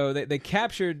 so they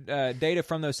captured data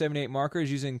from those 78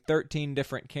 markers using 13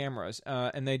 different cameras,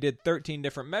 and they did 13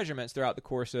 different measurements throughout the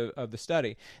course of the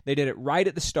study. They did it right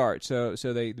at the start. So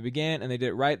they began, and they did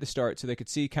it right at the start so they could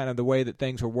see kind of the way that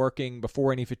things were working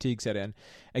before any fatigue set in.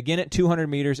 Again at 200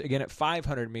 meters, again at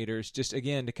 500 meters, just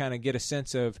again to kind of get a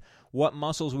sense of what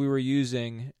muscles we were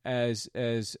using as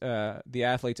the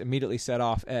athletes immediately set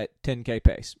off at 10K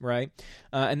pace, right?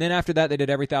 And then after that, they did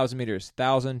every 1,000 meters,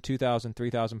 1,000, 2,000,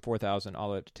 3,000, 4,000, all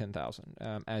the way up to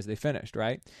 10,000 as they finished,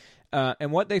 right?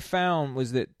 And what they found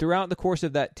was that throughout the course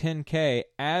of that 10K,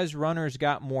 as runners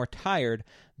got more tired,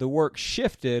 the work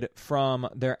shifted from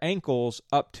their ankles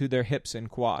up to their hips and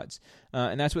quads.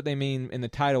 And that's what they mean in the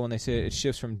title when they say it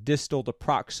shifts from distal to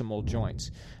proximal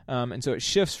joints. And so it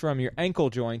shifts from your ankle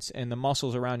joints and the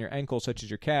muscles around your ankles, such as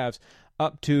your calves,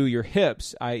 up to your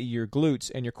hips, i.e. your glutes,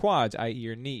 and your quads, i.e.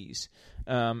 your knees.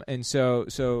 And so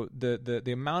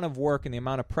the amount of work and the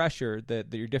amount of pressure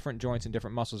that your different joints and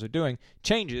different muscles are doing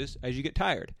changes as you get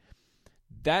tired.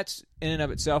 That's in and of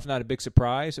itself not a big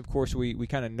surprise. Of course, we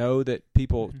kind of know that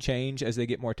people change as they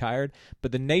get more tired,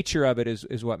 but the nature of it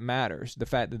is what matters. The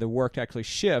fact that the work actually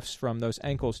shifts from those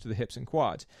ankles to the hips and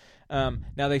quads.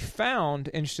 Now, they found,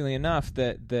 interestingly enough,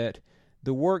 that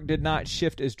the work did not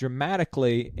shift as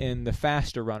dramatically in the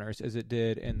faster runners as it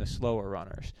did in the slower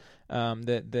runners.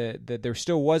 That there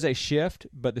still was a shift,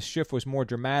 but the shift was more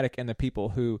dramatic in the people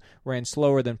who ran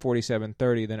slower than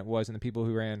 47:30 than it was in the people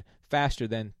who ran faster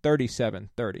than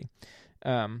 37:30.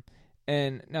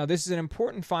 And now this is an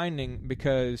important finding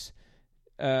because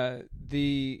for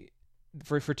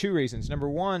two reasons. Number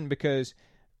one, because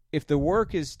if the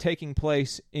work is taking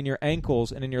place in your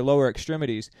ankles and in your lower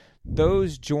extremities,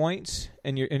 those joints,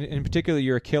 and in particular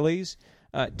your Achilles,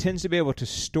 tends to be able to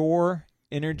store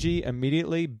energy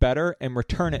immediately better and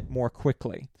return it more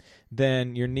quickly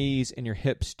than your knees and your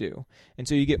hips do. And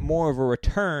so you get more of a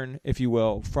return, if you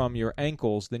will, from your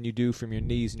ankles than you do from your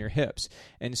knees and your hips.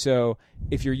 And so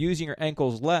if you're using your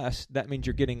ankles less, that means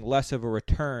you're getting less of a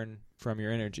return from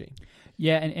your energy.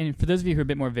 Yeah, and for those of you who are a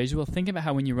bit more visual, think about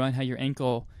how when you run, how your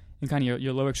ankle and kind of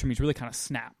your lower extremities really kind of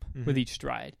snap with each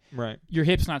stride. Right. Your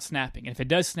hip's not snapping. And if it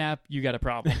does snap, you got a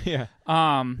problem. Yeah.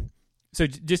 So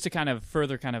just to kind of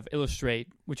further kind of illustrate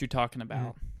what you're talking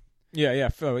about. Yeah.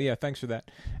 Oh, yeah, thanks for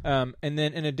that. And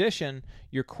then in addition,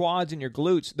 your quads and your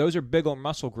glutes, those are bigger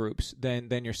muscle groups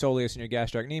than your soleus and your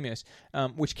gastrocnemius,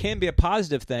 which can be a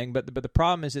positive thing, but the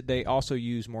problem is that they also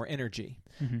use more energy.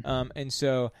 And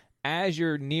so as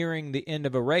you're nearing the end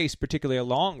of a race, particularly a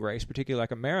long race, particularly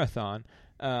like a marathon,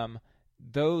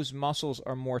 those muscles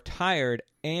are more tired,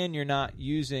 and you're not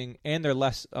using, and they're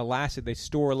less elastic. They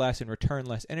store less and return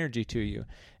less energy to you,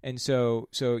 and so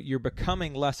you're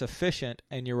becoming less efficient,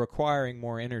 and you're requiring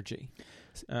more energy.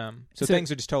 So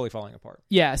things are just totally falling apart.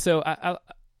 Yeah. So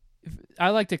I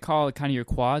like to call it kind of your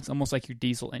quads, almost like your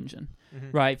diesel engine,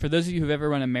 right? For those of you who've ever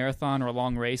run a marathon or a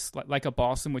long race, like a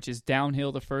Boston, which is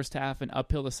downhill the first half and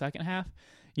uphill the second half,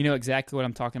 you know exactly what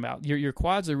I'm talking about. Your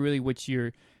quads are really what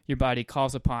your body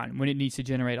calls upon when it needs to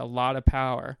generate a lot of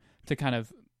power to kind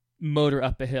of motor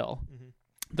up a hill. Mm-hmm.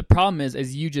 The problem is,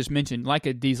 as you just mentioned, like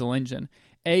a diesel engine,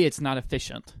 A, it's not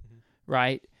efficient,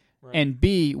 right? And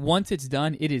B, once it's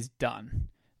done, it is done.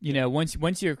 You know,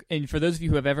 once you're, and for those of you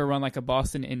who have ever run like a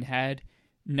Boston and had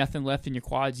nothing left in your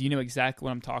quads, you know exactly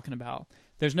what I'm talking about.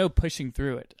 There's no pushing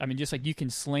through it. I mean, just like you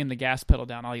can slam the gas pedal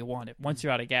down all you want. Once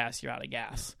you're out of gas, you're out of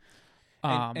gas.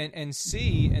 And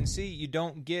C, you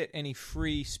don't get any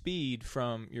free speed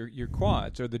from your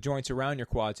quads or the joints around your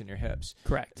quads and your hips.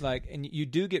 Correct. And you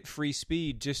do get free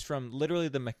speed just from literally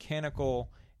the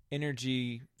mechanical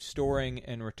energy storing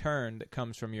and return that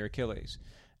comes from your Achilles.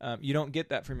 You don't get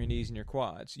that from your knees and your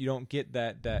quads. You don't get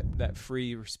that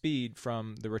free speed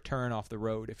from the return off the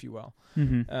road, if you will.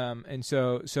 Mm-hmm. And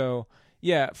so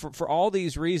yeah, for all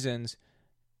these reasons,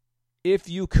 if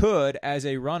you could, as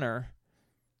a runner,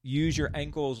 use your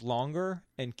ankles longer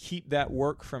and keep that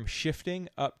work from shifting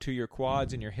up to your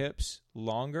quads and your hips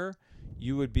longer,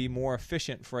 you would be more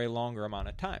efficient for a longer amount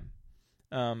of time.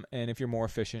 And if you're more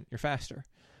efficient, you're faster.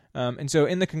 And so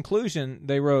in the conclusion,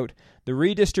 they wrote, the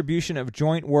redistribution of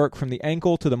joint work from the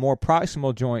ankle to the more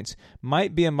proximal joints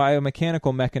might be a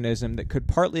biomechanical mechanism that could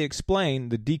partly explain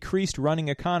the decreased running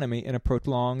economy in a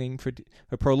prolonged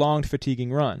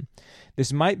fatiguing run.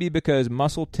 This might be because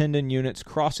muscle tendon units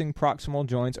crossing proximal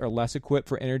joints are less equipped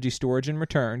for energy storage and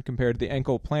return compared to the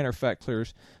ankle plantar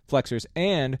flexors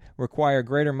and require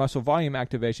greater muscle volume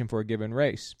activation for a given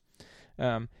race.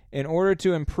 In order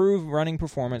to improve running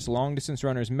performance, long-distance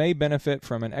runners may benefit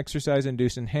from an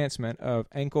exercise-induced enhancement of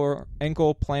ankle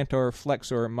plantar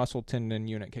flexor muscle tendon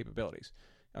unit capabilities,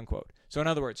 unquote. So in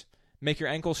other words, make your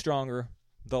ankles stronger,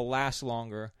 they'll last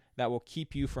longer, that will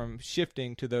keep you from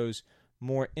shifting to those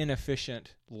more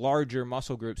inefficient, larger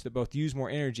muscle groups that both use more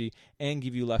energy and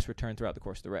give you less return throughout the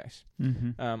course of the race,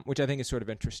 which I think is sort of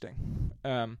interesting.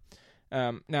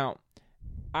 Now,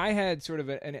 I had sort of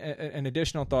an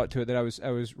additional thought to it that I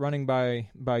was running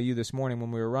by you this morning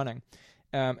when we were running,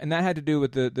 and that had to do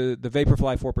with the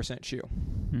Vaporfly 4% shoe.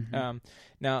 Mm-hmm.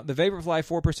 Now, the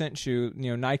Vaporfly 4% shoe,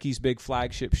 Nike's big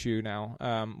flagship shoe now,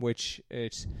 which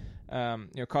it's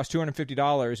costs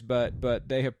 $250, but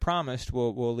they have promised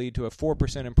will lead to a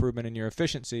 4% improvement in your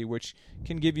efficiency, which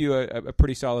can give you a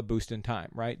pretty solid boost in time,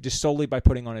 right? Just solely by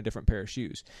putting on a different pair of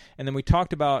shoes. And then we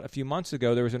talked about a few months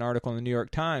ago, there was an article in the New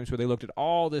York Times where they looked at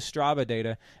all this Strava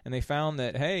data, and they found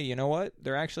that, hey, you know what?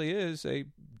 There actually is a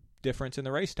difference in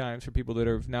the race times for people that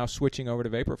are now switching over to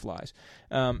Vaporflies.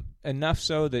 Enough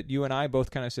so that you and I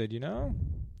both kind of said,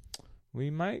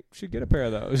 we should get a pair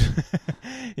of those,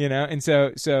 and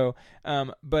so,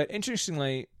 but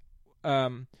interestingly,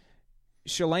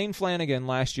 Shalane Flanagan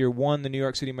last year won the New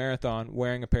York City Marathon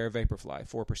wearing a pair of Vaporfly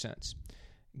 4%.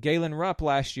 Galen Rupp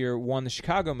last year won the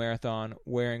Chicago Marathon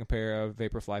wearing a pair of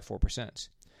Vaporfly 4%.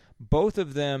 Both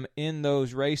of them in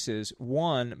those races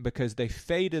won because they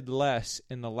faded less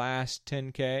in the last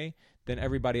 10K than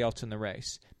everybody else in the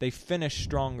race. They finished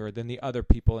stronger than the other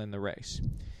people in the race.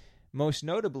 Most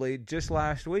notably, just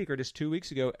last week or just 2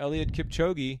 weeks ago, Eliud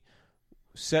Kipchoge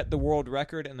set the world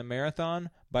record in the marathon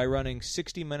by running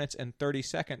 60 minutes and 30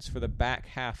 seconds for the back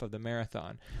half of the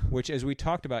marathon, which, as we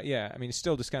talked about, it's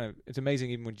still just kind of, it's amazing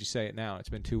even when you say it now. It's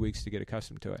been 2 weeks to get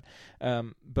accustomed to it.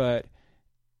 But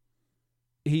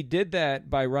he did that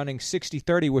by running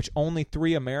 60-30, which only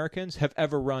 3 Americans have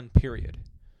ever run, period.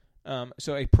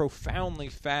 So a profoundly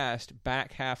fast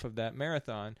back half of that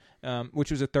marathon,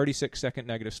 which was a 36-second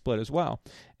negative split as well.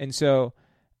 And so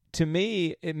to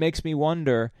me, it makes me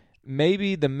wonder,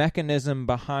 maybe the mechanism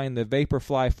behind the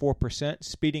Vaporfly 4%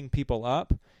 speeding people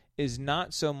up is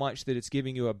not so much that it's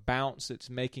giving you a bounce that's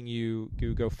making you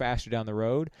go faster down the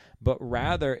road, but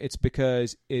rather it's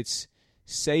because it's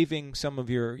saving some of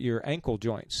your ankle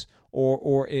joints,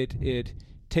 or it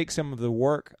takes some of the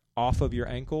work off of your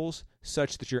ankles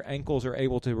such that your ankles are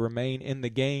able to remain in the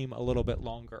game a little bit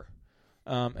longer.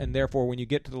 And therefore, when you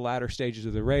get to the latter stages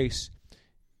of the race,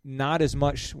 not as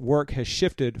much work has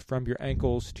shifted from your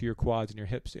ankles to your quads and your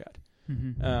hips yet.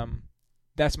 Mm-hmm.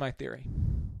 That's my theory.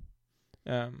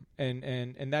 And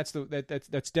that's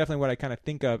definitely what I kind of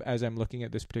think of as I'm looking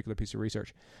at this particular piece of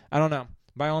research. I don't know.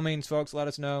 By all means, folks, let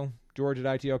us know. George at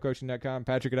itlcoaching.com,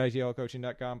 Patrick at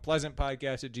itlcoaching.com,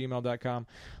 pleasantpodcast@gmail.com.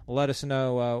 Let us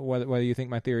know whether you think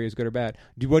my theory is good or bad.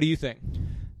 What do you think?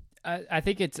 I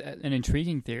think it's an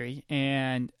intriguing theory,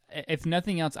 and if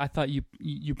nothing else, I thought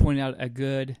you pointed out a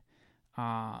good.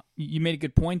 You made a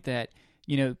good point that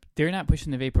they're not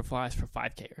pushing the Vaporflies for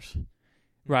 5Kers,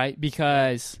 right?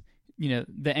 Because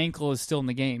the ankle is still in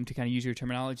the game, to kind of use your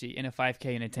terminology, in a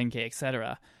 5K and a 10K,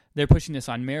 etc. They're pushing this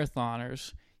on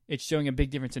marathoners it's showing a big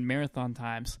difference in marathon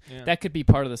times. Yeah. That could be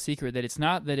part of the secret, that it's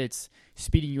not that it's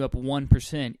speeding you up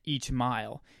 1% each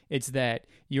mile. It's that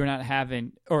you're not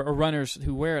having, or runners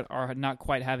who wear it are not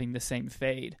quite having the same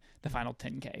fade the final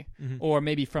 10K, or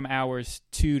maybe from hours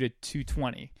 2 to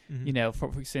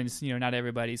 2:20. Since not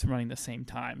everybody's running the same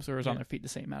times or is on their feet the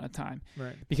same amount of time.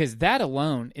 Right. Because that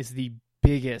alone is the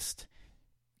biggest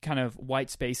kind of white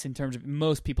space in terms of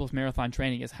most people's marathon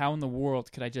training, is how in the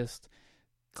world could I just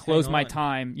close my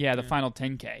time, the final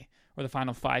 10K or the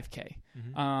final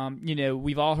 5K.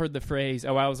 We've all heard the phrase,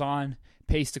 I was on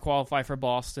pace to qualify for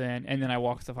Boston, and then I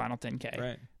walked the final 10K,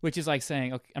 right. which is like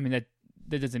saying, okay, I mean, that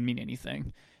doesn't mean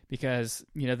anything, because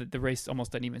the race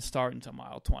almost doesn't even start until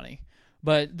mile 20.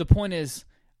 But the point is,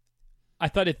 I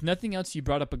thought if nothing else, you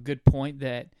brought up a good point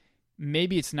that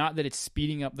maybe it's not that it's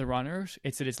speeding up the runners,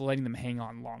 it's that it's letting them hang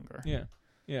on longer.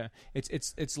 Yeah.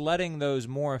 It's letting those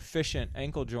more efficient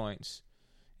ankle joints,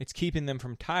 it's keeping them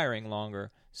from tiring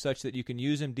longer, such that you can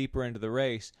use them deeper into the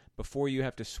race before you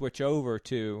have to switch over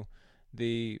to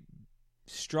the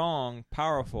strong,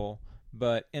 powerful,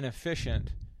 but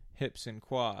inefficient hips and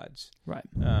quads. Right.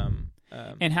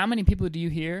 And how many people do you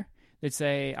hear that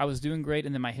say, I was doing great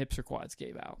and then my hips or quads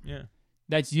gave out? Yeah.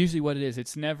 That's usually what it is.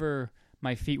 It's never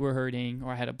my feet were hurting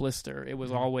or I had a blister. It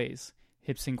was always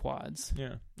hips and quads.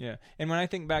 Yeah. And when I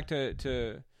think back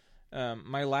to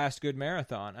my last good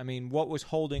marathon, I mean, what was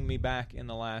holding me back in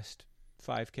the last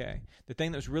 5K? The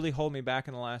thing that was really holding me back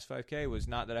in the last 5K was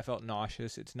not that I felt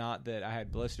nauseous. It's not that I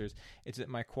had blisters. It's that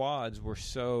my quads were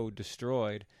so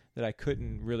destroyed that I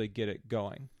couldn't really get it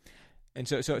going. And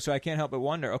so I can't help but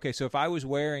wonder, okay, so if I was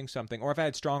wearing something, or if I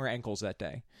had stronger ankles that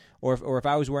day, or if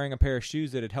I was wearing a pair of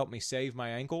shoes that had helped me save my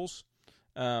ankles,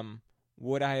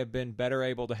 would I have been better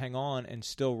able to hang on and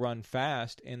still run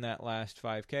fast in that last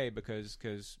 5K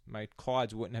because my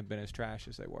quads wouldn't have been as trash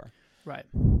as they were? Right.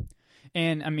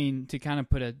 And, I mean, to kind of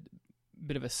put a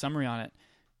bit of a summary on it,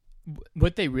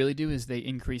 what they really do is they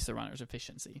increase the runner's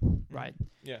efficiency, right?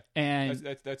 Yeah. And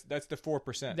that's the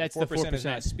 4%. That's the 4%. The 4% is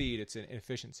not speed, it's an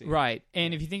efficiency. Right.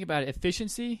 And if you think about it,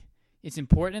 efficiency, it's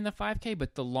important in the 5K,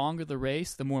 but the longer the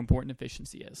race, the more important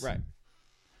efficiency is. Right.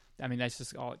 I mean, that's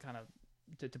just all it kind of,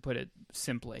 to put it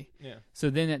simply. Yeah. So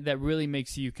then that really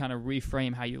makes you kind of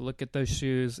reframe how you look at those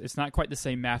shoes. It's not quite the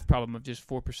same math problem of just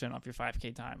 4% off your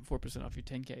 5K time, 4% off your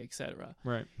 10K, etc.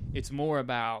 Right. It's more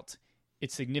about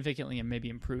it significantly and maybe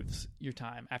improves your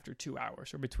time after 2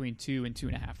 hours or between 2 and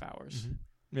 2.5 hours.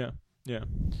 Yeah.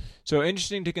 So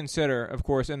interesting to consider, of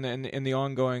course, in the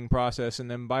ongoing process. And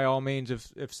then by all means,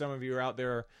 if some of you are out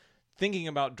there thinking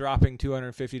about dropping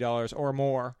 $250 or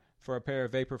more for a pair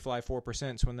of Vaporfly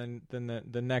 4%, when then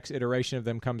the next iteration of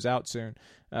them comes out soon,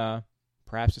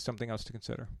 perhaps it's something else to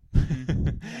consider.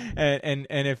 and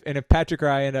if Patrick or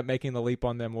I end up making the leap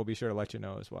on them, we'll be sure to let you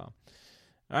know as well.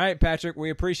 All right, Patrick, we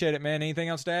appreciate it, man. Anything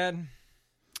else to add?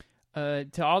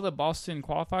 To all the Boston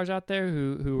qualifiers out there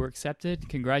who were accepted,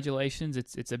 congratulations.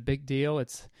 It's a big deal.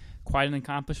 It's quite an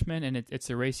accomplishment, and it's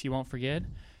a race you won't forget.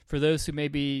 For those who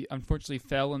maybe unfortunately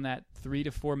fell in that 3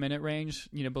 to 4 minute range,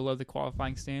 below the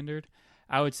qualifying standard,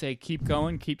 I would say keep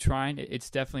going, keep trying. It's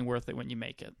definitely worth it when you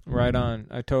make it. Right on.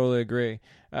 I totally agree.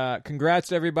 Congrats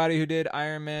to everybody who did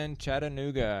Ironman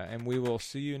Chattanooga, and we will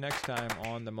see you next time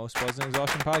on the Most Pleasant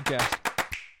Exhaustion Podcast.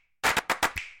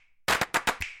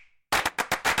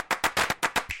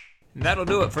 And that'll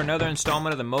do it for another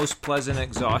installment of the Most Pleasant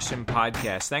Exhaustion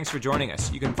Podcast. Thanks for joining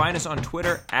us. You can find us on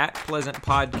Twitter @Pleasant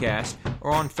Podcast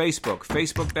or on Facebook,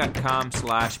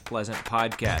 facebook.com/Pleasant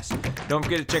Podcast. Don't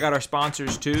forget to check out our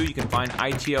sponsors too. You can find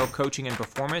ITL Coaching and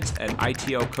Performance at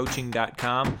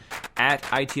itlcoaching.com,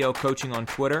 @ITL Coaching on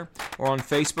Twitter, or on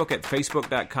Facebook at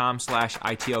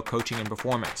facebook.com/ITL Coaching and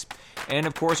Performance. And,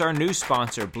 of course, our new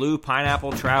sponsor, Blue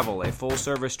Pineapple Travel, a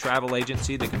full-service travel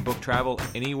agency that can book travel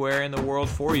anywhere in the world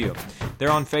for you. They're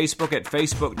on Facebook at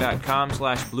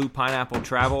facebook.com/Blue Pineapple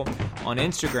Travel, on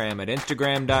Instagram at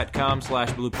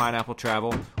instagram.com/Blue Pineapple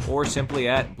Travel, or simply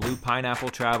at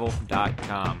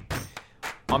bluepineappletravel.com.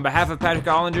 On behalf of Patrick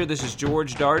Ollinger, this is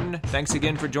George Darden. Thanks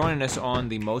again for joining us on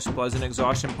the Most Pleasant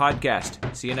Exhaustion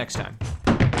Podcast. See you next time.